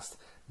past,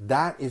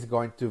 that is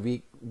going to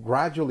be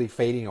gradually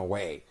fading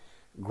away,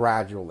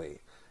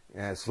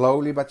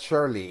 slowly but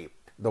surely.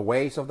 the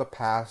ways of the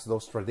past,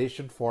 those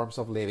tradition forms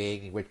of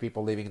living in which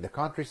people living in the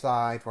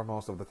countryside for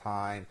most of the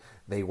time,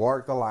 they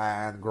work the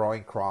land,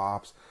 growing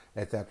crops,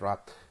 etc.,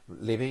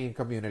 living in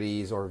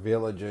communities or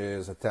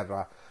villages,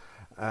 etc.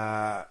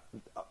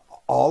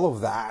 All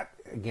of that,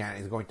 again,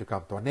 is going to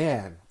come to an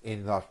end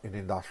in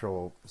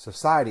industrial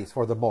societies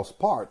for the most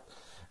part.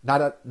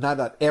 Not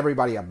that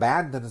everybody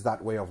abandons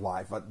that way of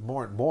life, but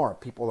more and more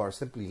people are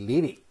simply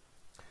living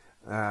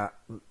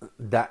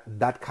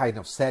that kind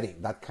of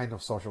setting, that kind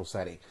of social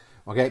setting.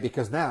 Okay,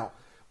 because now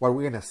what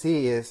we're going to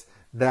see is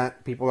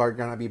that people are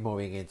going to be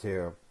moving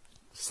into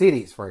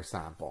cities, for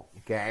example.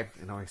 Okay,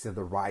 it's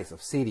the rise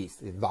of cities,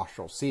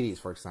 industrial cities,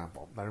 for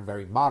example, that are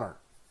very modern.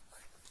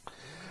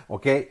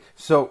 Okay,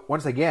 so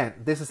once again,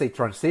 this is a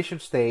transition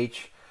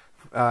stage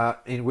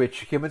in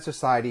which human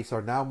societies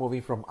are now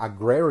moving from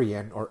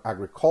agrarian or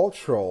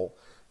agricultural,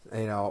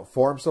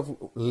 forms of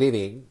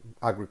living,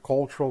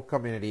 agricultural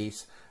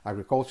communities,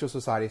 agricultural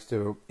societies,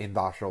 to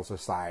industrial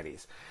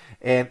societies.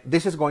 And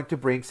this is going to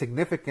bring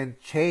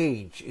significant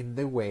change in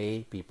the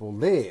way people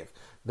live,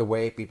 the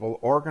way people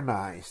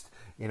organized,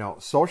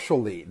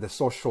 socially, the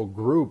social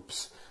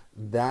groups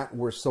that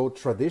were so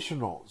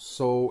traditional,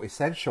 so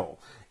essential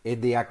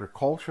in the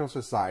agricultural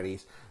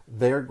societies,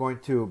 they're going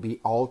to be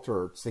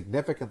altered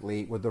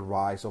significantly with the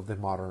rise of the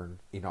modern,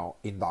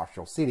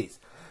 industrial cities.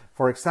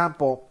 For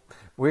example,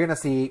 we're going to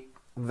see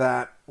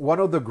that one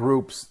of the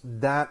groups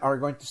that are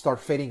going to start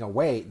fading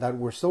away, that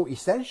were so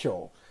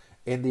essential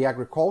in the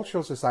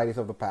agricultural societies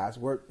of the past,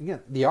 were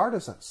the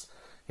artisans.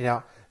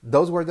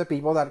 Those were the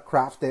people that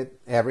crafted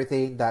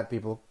everything that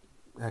people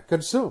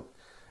consumed.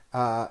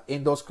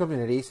 In those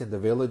communities, in the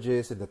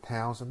villages, in the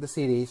towns, and the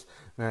cities,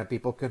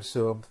 people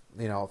consumed,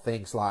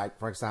 things like,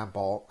 for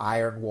example,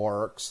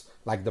 ironworks,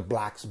 like the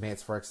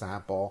blacksmiths, for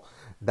example,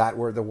 that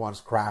were the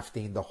ones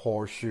crafting the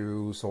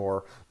horseshoes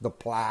or the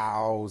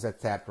plows,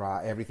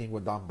 etc. Everything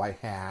was done by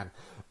hand.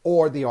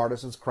 Or the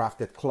artisans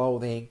crafted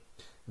clothing.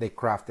 They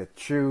crafted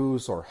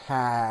shoes or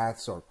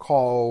hats or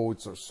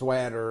coats or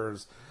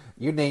sweaters,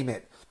 you name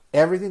it.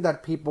 Everything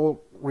that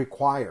people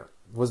require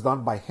was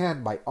done by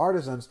hand, by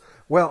artisans.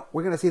 Well,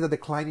 we're going to see the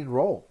declining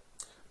role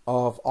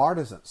of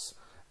artisans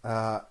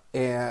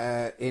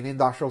in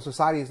industrial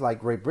societies like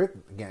Great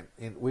Britain. Again,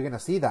 we're going to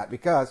see that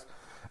because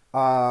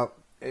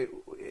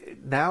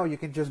now you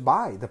can just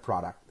buy the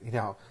product,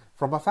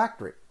 from a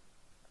factory.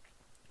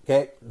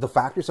 Okay, the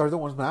factories are the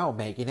ones now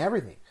making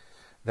everything.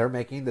 They're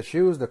making the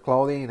shoes, the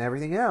clothing, and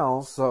everything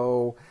else.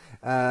 So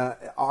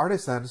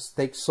artisans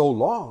take so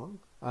long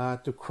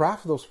to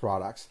craft those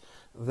products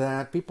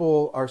that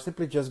people are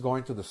simply just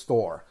going to the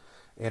store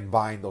and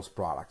buying those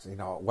products,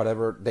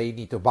 whatever they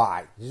need to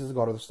buy. You just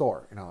go to the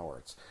store, in other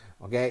words,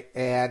 okay?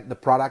 And the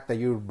product that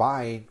you're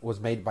buying was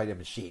made by the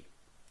machine,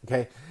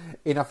 okay,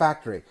 in a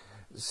factory.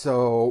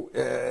 So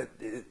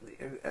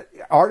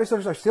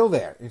artisans are still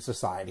there in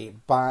society,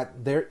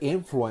 but their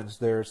influence,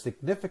 their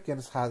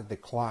significance has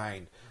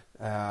declined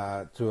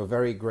to a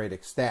very great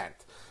extent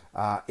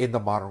in the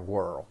modern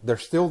world. They're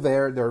still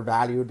there. They're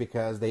valued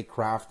because they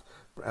craft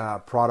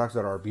products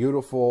that are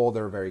beautiful.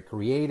 They're very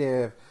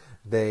creative.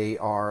 They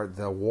are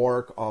the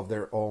work of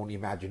their own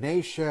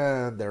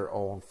imagination, their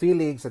own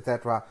feelings,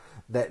 etc.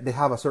 That they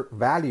have a certain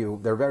value.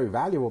 They're very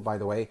valuable, by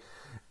the way.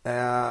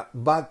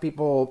 But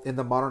people in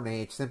the modern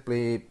age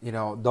simply,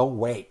 don't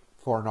wait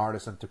for an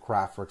artisan to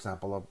craft, for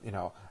example,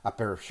 a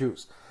pair of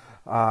shoes.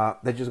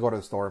 They just go to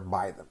the store and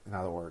buy them, in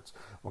other words.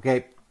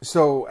 Okay,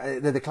 so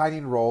the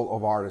declining role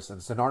of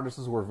artisans. And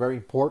artisans were very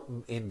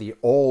important in the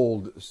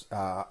old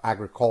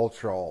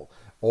agricultural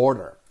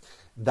order.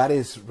 That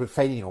is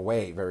fading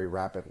away very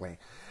rapidly.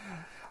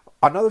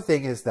 Another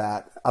thing is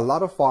that a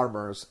lot of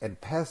farmers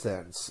and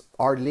peasants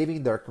are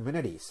leaving their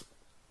communities.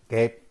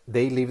 Okay,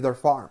 they leave their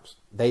farms.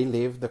 They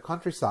leave the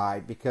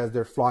countryside because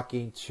they're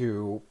flocking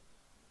to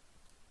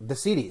the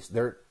cities.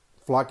 They're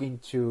flocking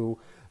to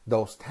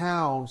those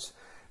towns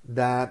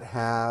that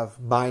have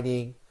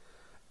mining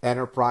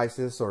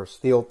enterprises or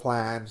steel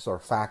plants or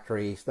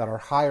factories that are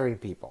hiring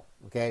people.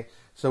 Okay,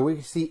 so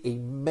we see a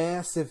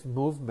massive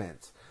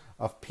movement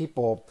of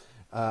people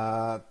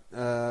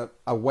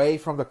away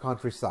from the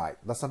countryside.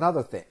 That's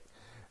another thing,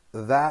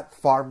 that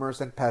farmers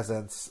and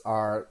peasants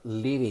are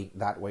leaving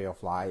that way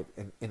of life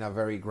in a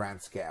very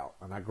grand scale,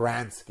 on a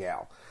grand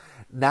scale.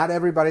 Not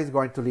everybody is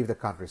going to leave the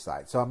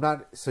countryside. So I'm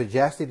not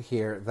suggesting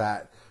here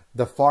that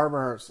the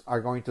farmers are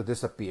going to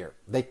disappear.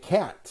 They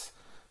can't,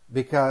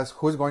 because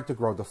who's going to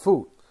grow the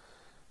food?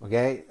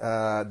 Okay,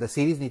 the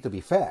cities need to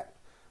be fed.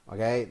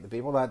 Okay, the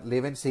people that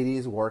live in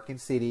cities, work in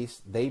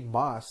cities, they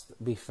must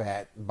be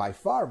fed by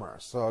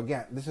farmers. So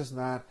again, this is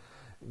not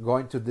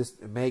going to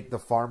make the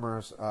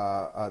farmers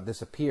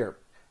disappear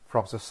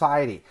from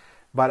society.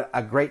 But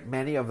a great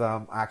many of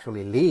them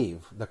actually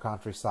leave the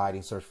countryside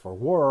in search for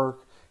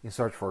work, in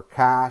search for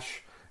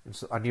cash,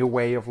 a new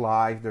way of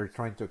life. They're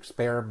trying to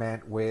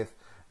experiment with,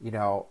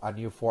 a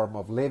new form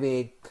of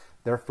living.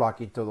 They're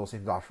flocking to those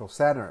industrial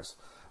centers.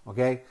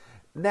 Okay,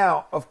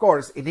 now, of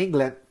course, in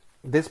England,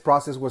 this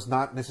process was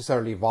not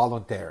necessarily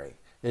voluntary,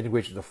 in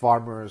which the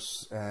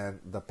farmers and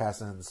the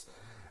peasants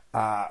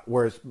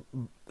were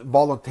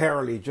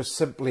voluntarily just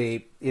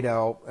simply,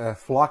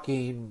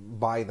 flocking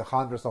by the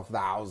hundreds of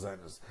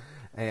thousands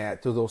to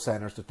those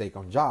centers to take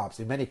on jobs.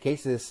 In many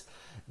cases,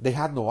 they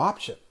had no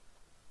option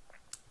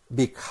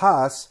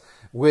because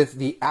with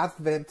the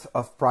advent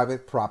of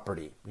private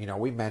property,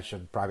 we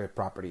mentioned private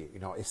property,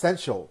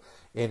 essential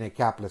in a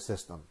capitalist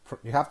system.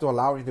 You have to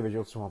allow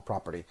individuals to own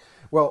property.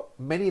 Well,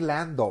 many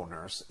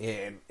landowners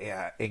in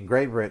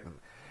Great Britain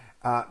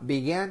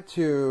began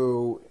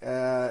to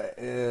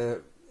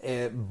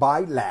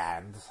buy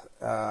land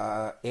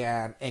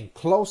and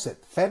enclose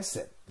it, fence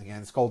it.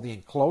 Again, it's called the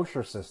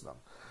enclosure system.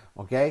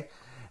 Okay,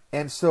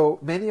 and so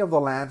many of the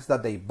lands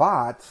that they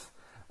bought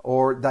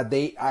or that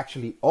they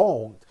actually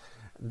owned,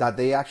 that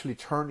they actually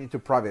turned into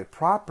private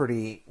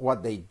property,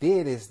 what they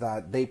did is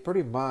that they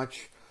pretty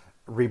much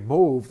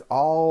removed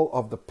all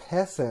of the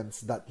peasants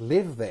that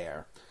lived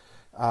there,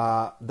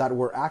 that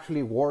were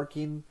actually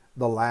working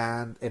the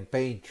land and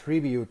paying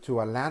tribute to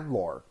a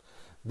landlord.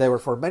 They were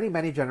for many,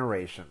 many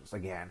generations.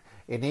 Again,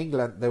 in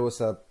England, there was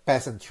a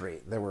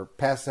peasantry. There were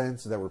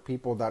peasants. There were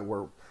people that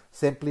were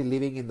simply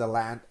living in the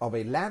land of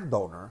a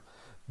landowner.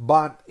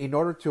 But in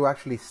order to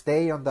actually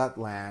stay on that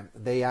land,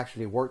 they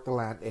actually worked the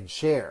land and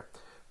share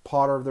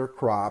part of their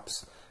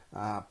crops,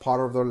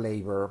 part of their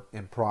labor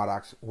and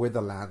products with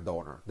the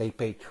landowner. They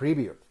paid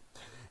tribute.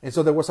 And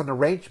so there was an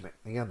arrangement.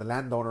 Again, the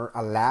landowner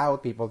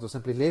allowed people to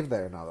simply live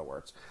there, in other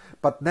words.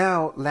 But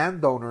now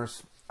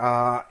landowners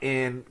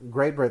in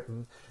Great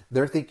Britain,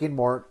 they're thinking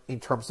more in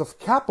terms of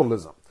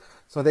capitalism.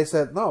 So they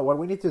said, no, what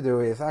we need to do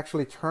is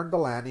actually turn the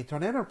land into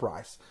an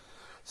enterprise.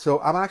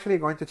 So I'm actually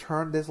going to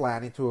turn this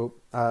land into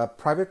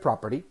private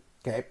property,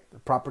 okay,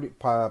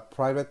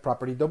 private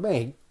property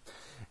domain,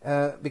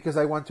 because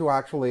I want to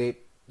actually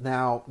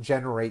now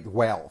generate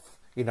wealth,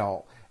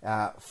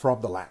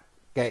 from the land,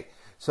 okay.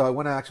 So I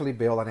want to actually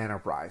build an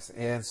enterprise,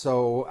 and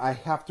so I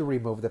have to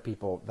remove the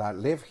people that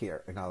live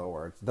here. In other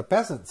words, the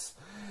peasants.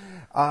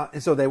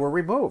 And so they were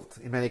removed.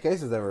 In many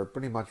cases, they were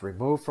pretty much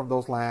removed from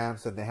those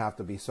lands, and they have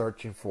to be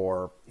searching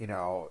for,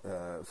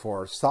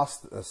 for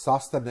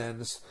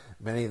sustenance.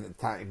 In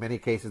many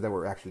cases, they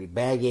were actually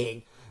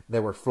begging. They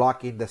were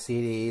flocking the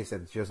cities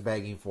and just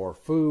begging for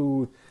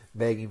food,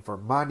 begging for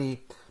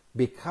money,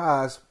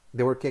 because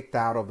they were kicked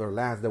out of their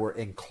lands. They were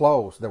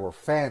enclosed. They were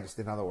fenced,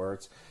 in other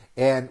words.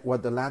 And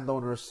what the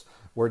landowners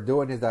were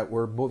doing is that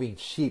we're moving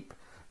sheep,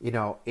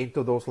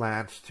 into those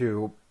lands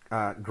to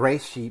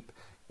graze sheep,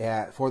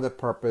 for the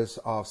purpose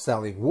of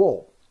selling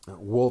wool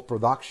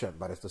production,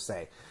 that is to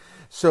say.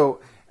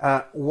 So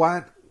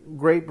what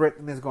Great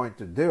Britain is going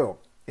to do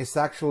is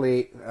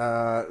actually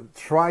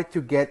try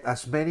to get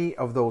as many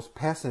of those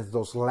peasants,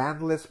 those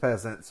landless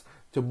peasants,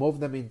 to move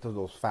them into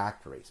those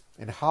factories.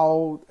 And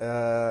how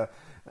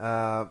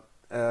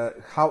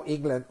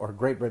England or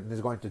Great Britain is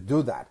going to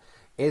do that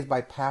is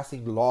by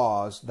passing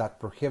laws that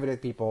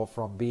prohibited people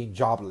from being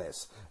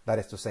jobless, that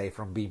is to say,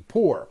 from being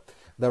poor.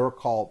 They were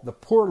called the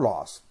Poor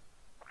Laws.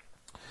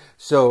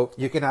 So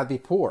you cannot be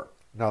poor,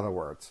 in other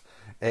words,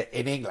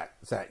 in England.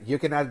 So you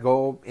cannot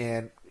go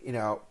and,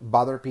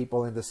 bother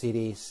people in the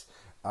cities,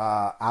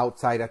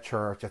 outside a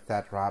church,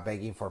 etc.,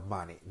 begging for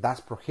money.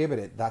 That's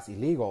prohibited. That's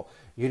illegal.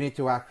 You need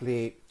to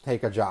actually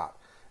take a job.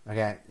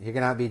 Okay, you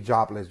cannot be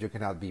jobless. You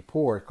cannot be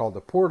poor. It's called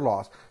the Poor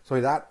Laws. So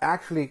that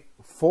actually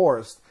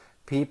forced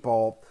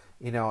people,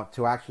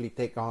 to actually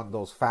take on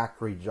those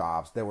factory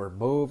jobs. They were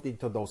moved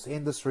into those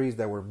industries.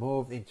 They were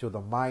moved into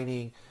the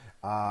mining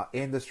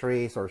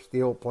industries or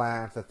steel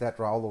plants,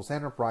 etc., all those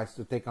enterprises,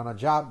 to take on a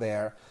job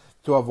there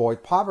to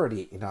avoid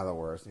poverty. In other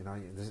words,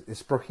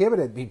 it's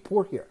prohibited being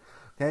poor here.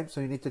 Okay, so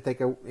you need to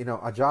take a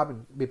job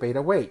and be paid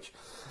a wage.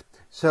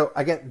 So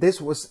again, this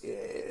was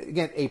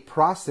a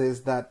process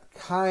that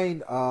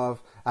kind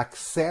of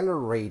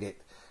accelerated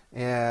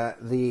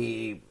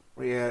the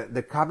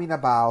coming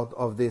about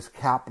of this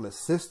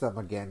capitalist system,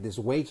 again, this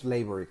wage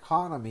labor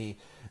economy,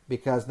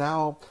 because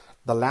now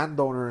the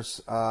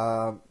landowners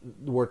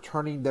were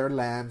turning their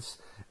lands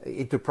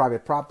into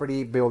private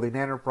property, building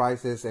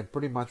enterprises, and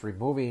pretty much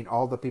removing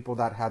all the people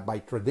that had by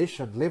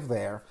tradition lived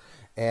there.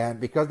 And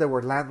because they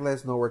were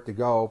landless, nowhere to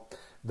go,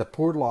 the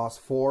Poor Laws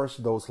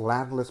forced those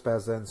landless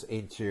peasants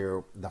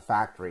into the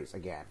factories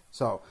again.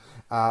 So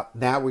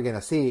now we're going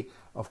to see,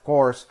 of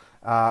course,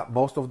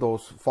 most of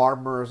those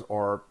farmers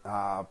or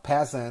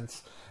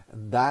peasants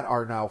that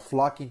are now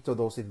flocking to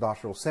those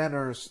industrial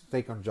centers,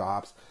 taking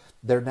jobs,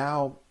 they're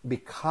now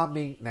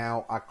becoming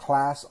a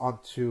class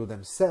unto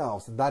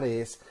themselves. And that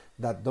is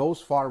that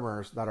those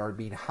farmers that are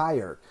being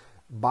hired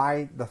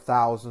by the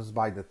thousands,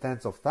 by the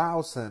tens of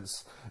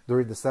thousands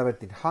during the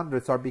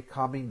 1700s are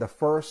becoming the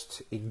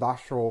first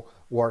industrial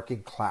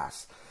working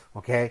class.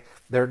 Okay,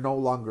 they're no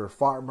longer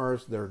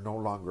farmers, they're no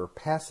longer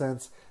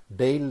peasants.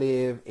 They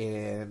live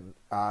in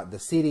the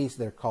cities.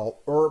 They're called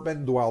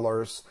urban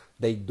dwellers.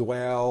 They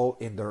dwell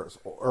in their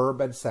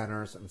urban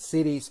centers and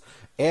cities,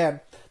 and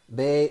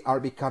they are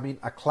becoming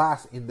a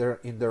class in their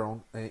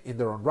own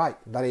right.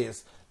 That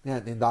is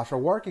the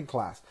industrial working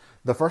class.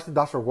 The first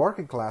industrial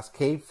working class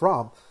came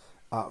from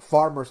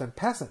farmers and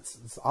peasants.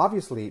 It's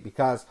obviously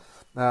because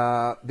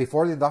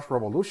before the Industrial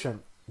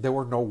Revolution, there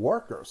were no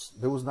workers.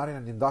 There was not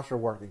an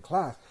industrial working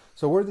class.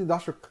 So where the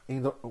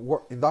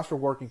industrial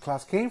working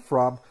class came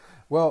from?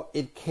 Well,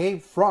 it came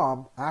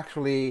from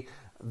actually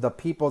the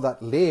people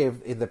that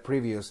lived in the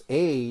previous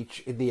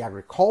age, in the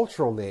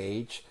agricultural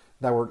age,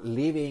 that were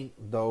leaving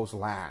those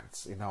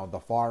lands. You know, the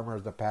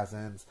farmers, the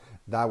peasants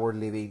that were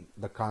leaving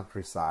the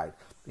countryside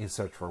in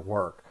search for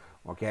work.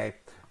 Okay,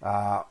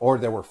 or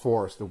they were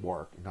forced to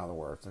work. In other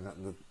words,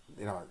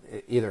 you know,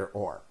 either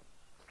or.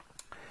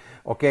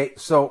 Okay,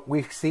 so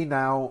we see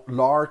now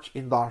large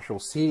industrial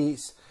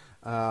cities,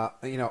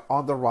 you know,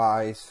 on the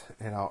rise,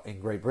 you know, in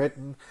Great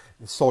Britain.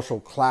 Social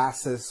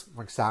classes,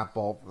 for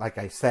example, like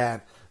I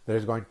said,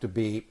 there's going to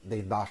be the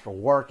industrial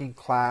working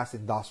class,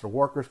 industrial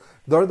workers.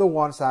 They're the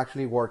ones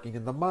actually working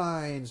in the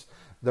mines.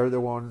 They're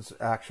the ones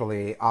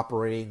actually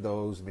operating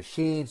those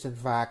machines in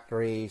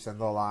factories and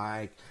the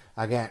like.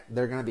 Again,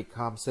 they're going to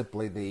become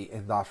simply the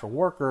industrial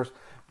workers.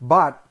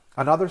 But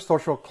another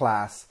social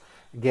class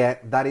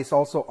that is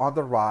also on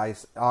the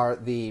rise are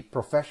the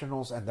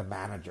professionals and the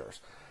managers.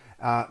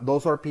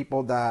 Those are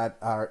people that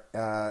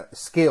are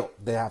skilled.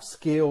 They have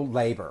skilled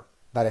labor,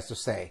 that is to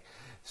say.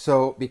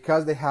 So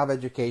because they have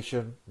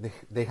education,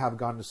 they have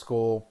gone to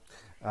school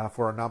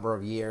for a number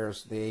of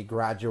years. They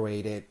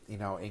graduated, you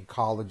know, in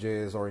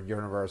colleges or in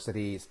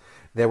universities.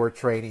 They were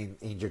trained in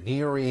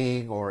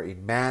engineering or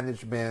in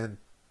management,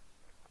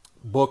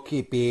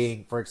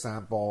 bookkeeping, for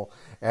example,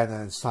 and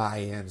then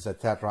science,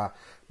 etc.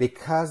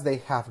 Because they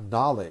have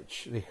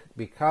knowledge,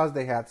 because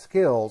they had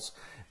skills,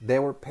 they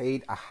were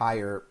paid a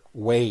higher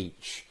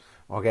wage.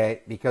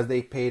 Okay, because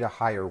they paid a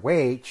higher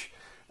wage,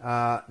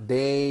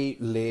 they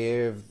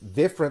live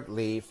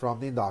differently from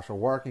the industrial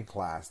working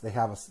class. They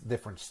have a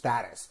different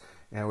status,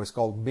 and it was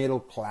called middle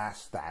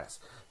class status.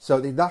 So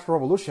the Industrial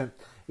Revolution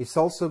is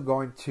also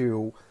going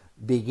to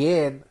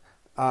begin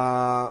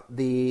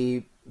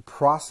the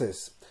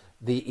process,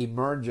 the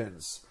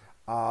emergence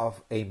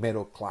of a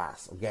middle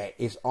class. Okay,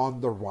 is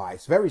on the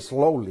rise, very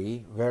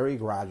slowly, very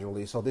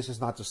gradually. So this is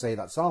not to say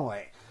that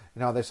suddenly, you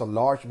know, there's a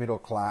large middle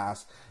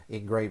class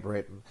in Great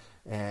Britain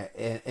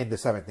in the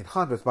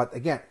 1700s. But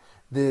again,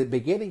 the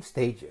beginning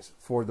stages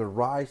for the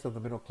rise of the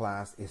middle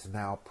class is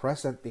now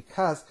present,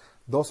 because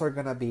those are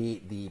going to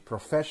be the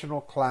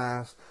professional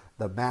class,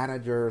 the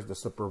managers, the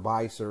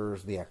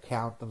supervisors, the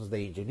accountants,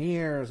 the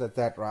engineers,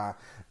 etc.,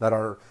 that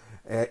are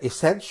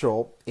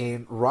essential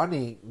in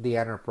running the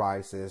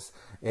enterprises,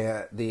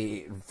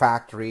 the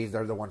factories.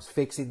 They're the ones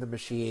fixing the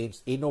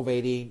machines,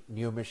 innovating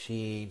new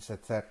machines,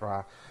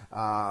 etc.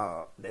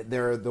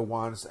 They're the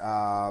ones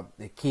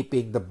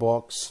keeping the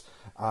books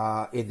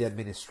in the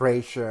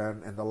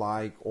administration and the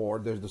like, or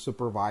there's the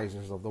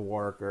supervisors of the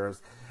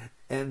workers,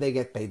 and they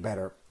get paid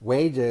better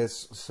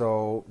wages,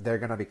 so they're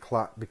going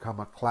to become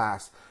a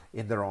class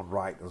in their own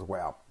right as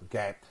well.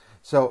 Okay,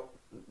 so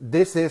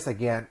this is,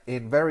 again,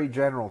 in very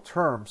general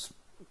terms,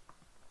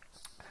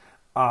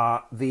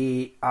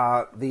 the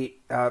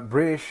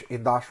British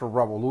Industrial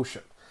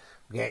Revolution.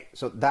 Okay,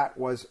 so that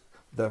was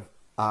the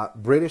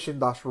British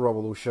Industrial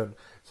Revolution.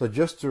 So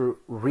just to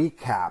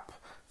recap,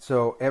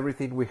 so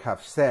everything we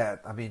have said,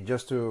 I mean,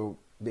 just to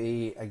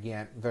be,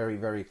 again, very,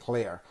 very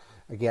clear,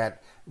 again,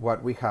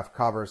 what we have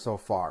covered so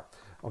far.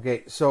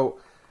 Okay, so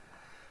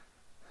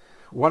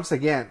once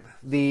again,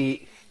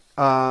 the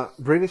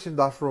British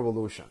Industrial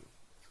Revolution,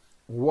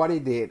 what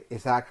it did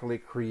is actually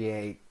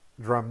create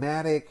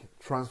dramatic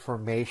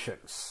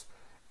transformations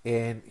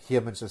in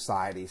human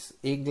societies.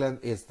 England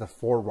is the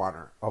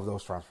forerunner of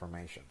those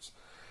transformations.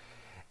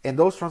 And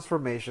those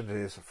transformations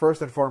is,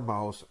 first and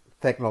foremost,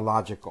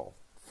 technological.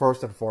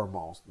 First and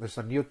foremost, there's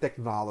a new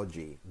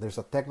technology. There's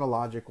a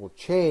technological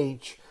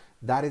change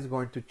that is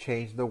going to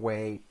change the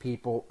way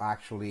people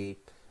actually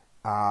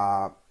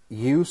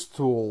use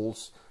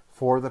tools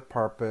for the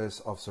purpose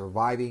of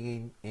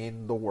surviving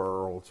in the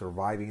world,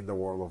 surviving in the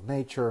world of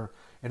nature,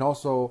 and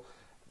also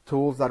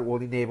tools that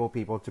will enable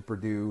people to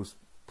produce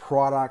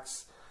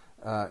products,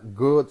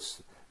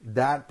 goods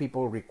that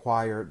people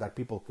require, that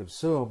people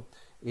consume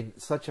in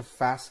such a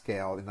fast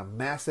scale, in a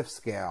massive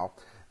scale,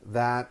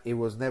 that it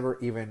was never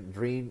even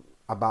dreamed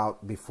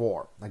about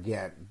before.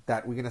 Again,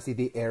 that we're going to see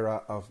the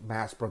era of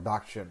mass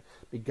production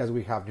because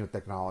we have new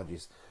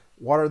technologies.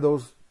 What are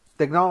those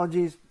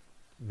technologies?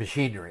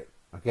 Machinery,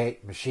 okay?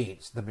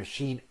 Machines, the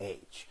machine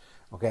age,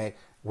 okay?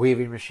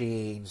 Weaving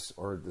machines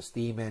or the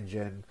steam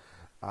engine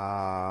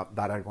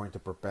that are going to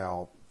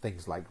propel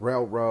things like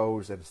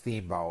railroads and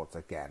steamboats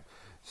again.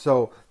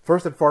 So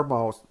first and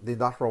foremost, the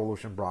Industrial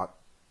Revolution brought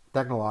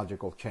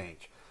technological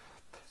change.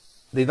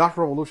 The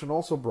Industrial Revolution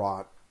also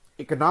brought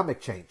economic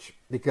change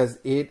because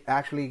it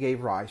actually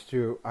gave rise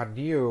to a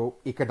new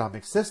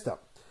economic system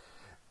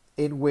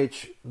in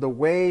which the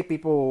way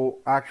people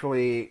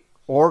actually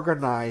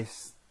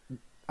organize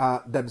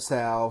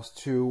themselves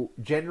to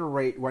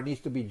generate what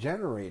needs to be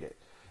generated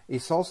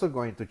is also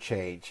going to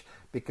change,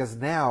 because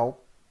now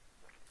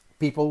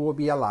people will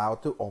be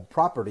allowed to own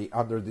property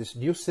under this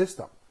new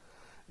system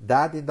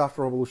that the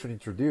Industrial Revolution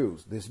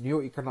introduced, this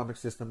new economic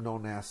system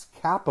known as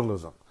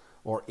capitalism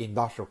or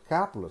industrial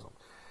capitalism.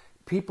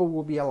 people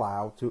will be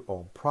allowed to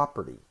own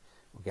property.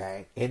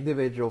 Okay,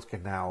 individuals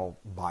can now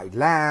buy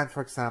land,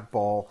 for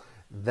example,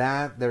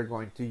 that they're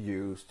going to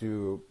use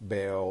to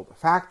build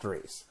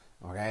factories,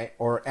 okay,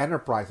 or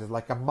enterprises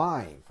like a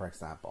mine, for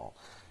example.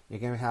 You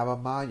can have a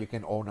mine, you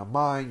can own a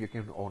mine, you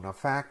can own a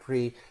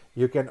factory,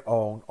 you can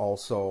own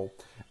also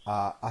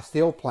a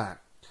steel plant.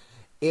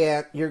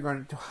 And you're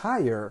going to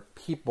hire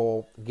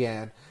people,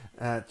 again,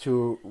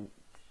 to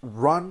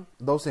run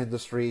those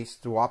industries,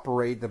 to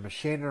operate the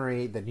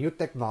machinery, the new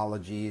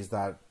technologies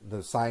that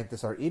the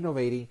scientists are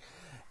innovating,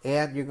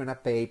 and you're going to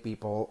pay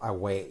people a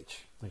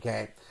wage,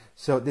 okay?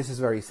 So this is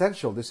very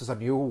essential. This is a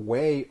new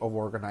way of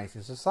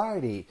organizing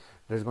society.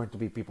 There's going to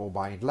be people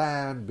buying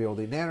land,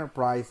 building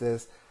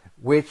enterprises,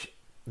 which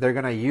they're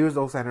going to use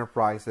those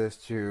enterprises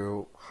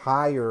to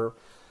hire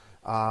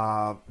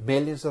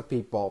millions of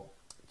people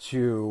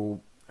to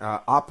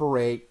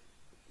operate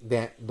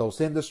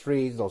those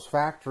industries, those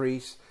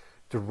factories,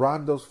 to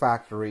run those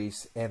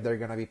factories, and they're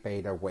going to be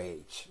paid a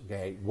wage,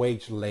 okay?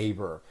 Wage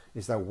labor.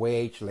 It's a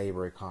wage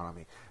labor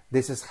economy.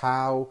 This is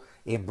how,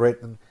 in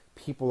Britain,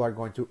 people are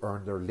going to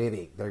earn their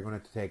living. They're going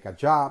to take a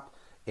job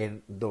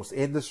in those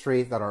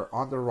industries that are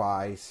on the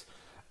rise,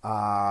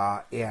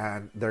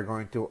 and they're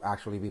going to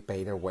actually be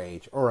paid a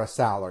wage or a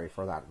salary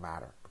for that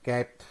matter,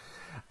 okay?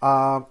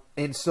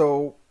 And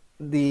so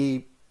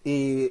the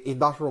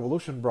Industrial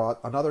Revolution brought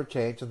another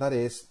change, and that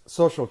is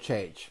social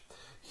change.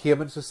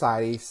 Human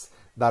societies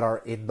that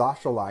are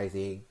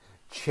industrializing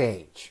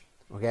change,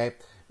 okay?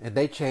 And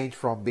they change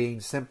from being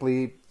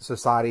simply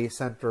societies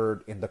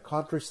centered in the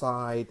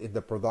countryside, in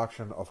the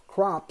production of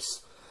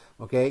crops,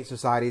 okay?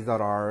 Societies that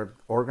are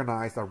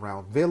organized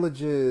around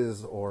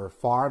villages or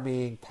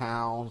farming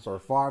towns or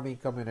farming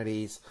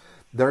communities.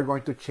 They're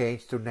going to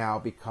change to now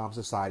become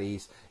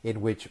societies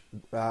in which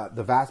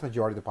the vast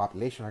majority of the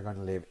population are going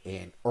to live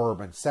in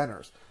urban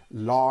centers,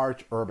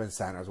 large urban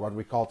centers, what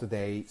we call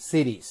today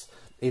cities,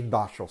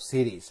 industrial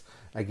cities.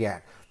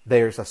 Again,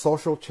 there's a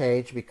social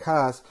change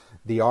because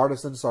the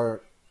artisans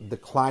are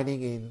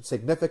declining in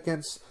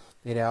significance.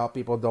 You know,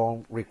 people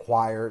don't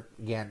require,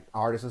 again,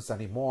 artisans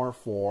anymore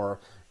for,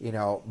 you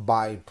know,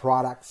 buying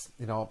products.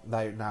 You know,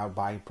 they're now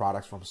buying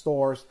products from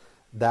stores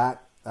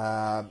that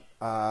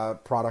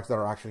products that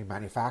are actually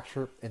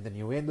manufactured in the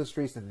new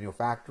industries, in the new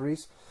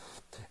factories.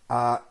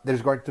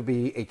 There's going to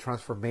be a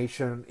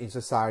transformation in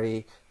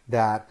society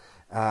that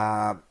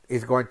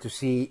is going to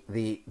see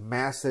the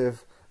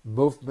massive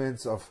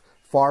movements of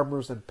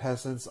farmers and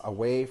peasants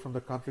away from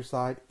the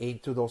countryside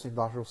into those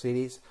industrial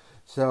cities.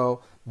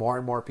 So more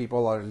and more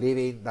people are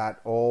leaving that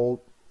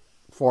old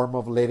form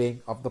of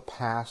living of the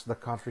past, the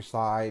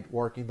countryside,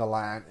 working the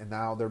land, and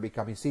now they're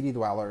becoming city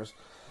dwellers.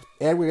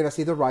 And we're going to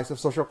see the rise of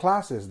social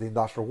classes, the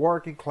industrial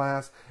working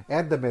class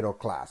and the middle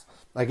class.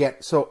 Again,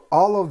 so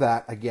all of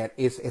that, again,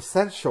 is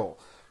essential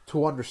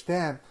to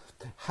understand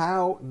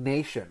how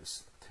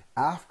nations,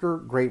 after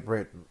Great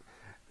Britain,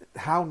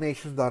 how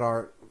nations that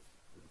are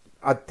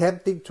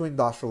attempting to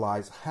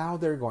industrialize, how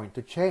they're going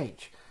to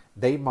change.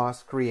 They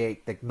must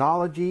create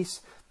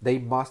technologies. They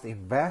must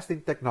invest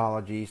in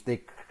technologies.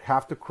 They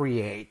have to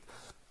create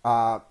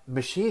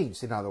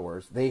machines, in other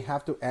words. They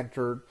have to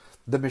enter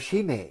the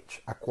machine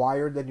age,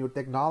 acquire the new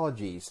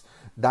technologies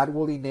that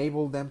will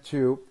enable them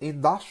to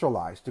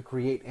industrialize, to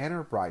create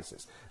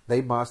enterprises.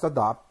 They must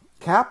adopt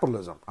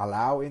capitalism,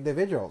 allow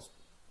individuals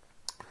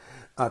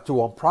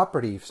to own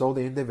property so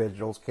the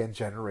individuals can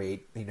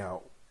generate, you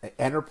know,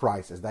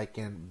 enterprises that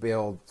can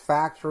build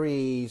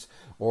factories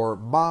or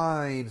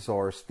mines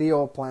or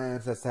steel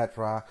plants,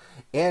 etc.,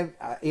 and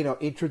you know,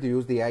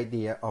 introduce the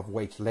idea of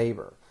wage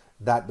labor,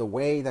 that the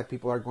way that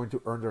people are going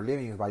to earn their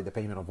living is by the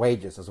payment of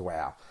wages as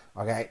well.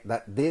 Okay,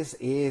 that this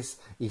is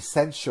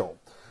essential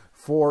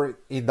for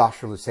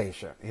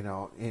industrialization. You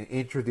know,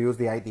 introduce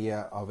the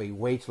idea of a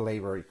wage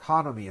labor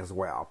economy as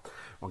well.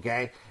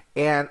 Okay,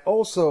 and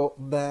also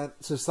that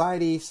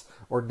societies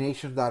or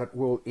nations that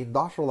will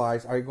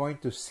industrialize are going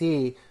to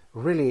see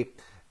really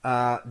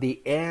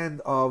the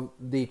end of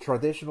the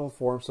traditional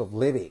forms of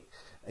living.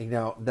 You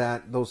know,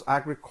 that those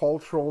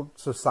agricultural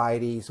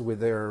societies with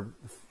their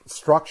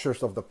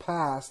structures of the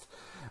past,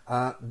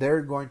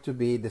 they're going to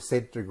be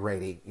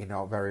disintegrating, you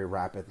know, very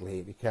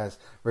rapidly, because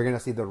we're going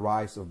to see the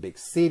rise of big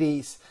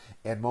cities,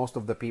 and most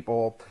of the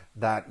people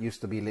that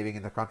used to be living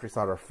in the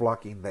countryside are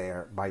flocking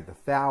there by the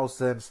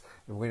thousands.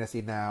 And we're going to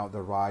see now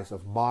the rise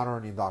of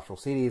modern industrial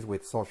cities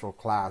with social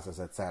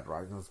classes,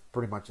 etc. It's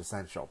pretty much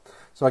essential.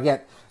 So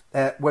again,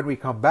 when we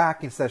come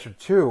back in session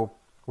 2,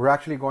 we're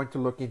actually going to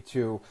look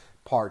into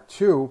part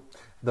 2,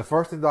 the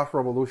first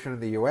industrial revolution in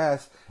the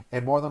U.S.,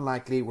 and more than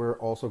likely we're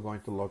also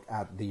going to look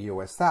at the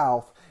U.S.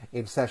 South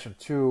in session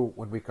 2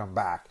 when we come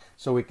back,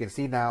 so we can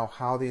see now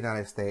how the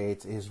United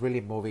States is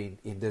really moving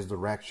in this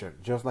direction.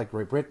 Just like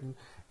Great Britain,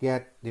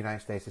 yet the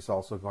United States is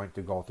also going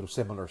to go through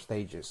similar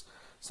stages,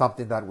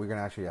 something that we're going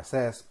to actually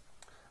assess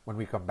when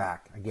we come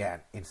back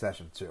again in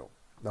session 2.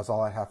 That's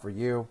all I have for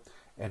you,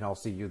 and I'll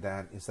see you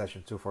then in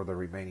session 2 for the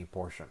remaining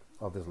portion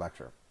of this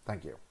lecture.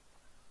 Thank you.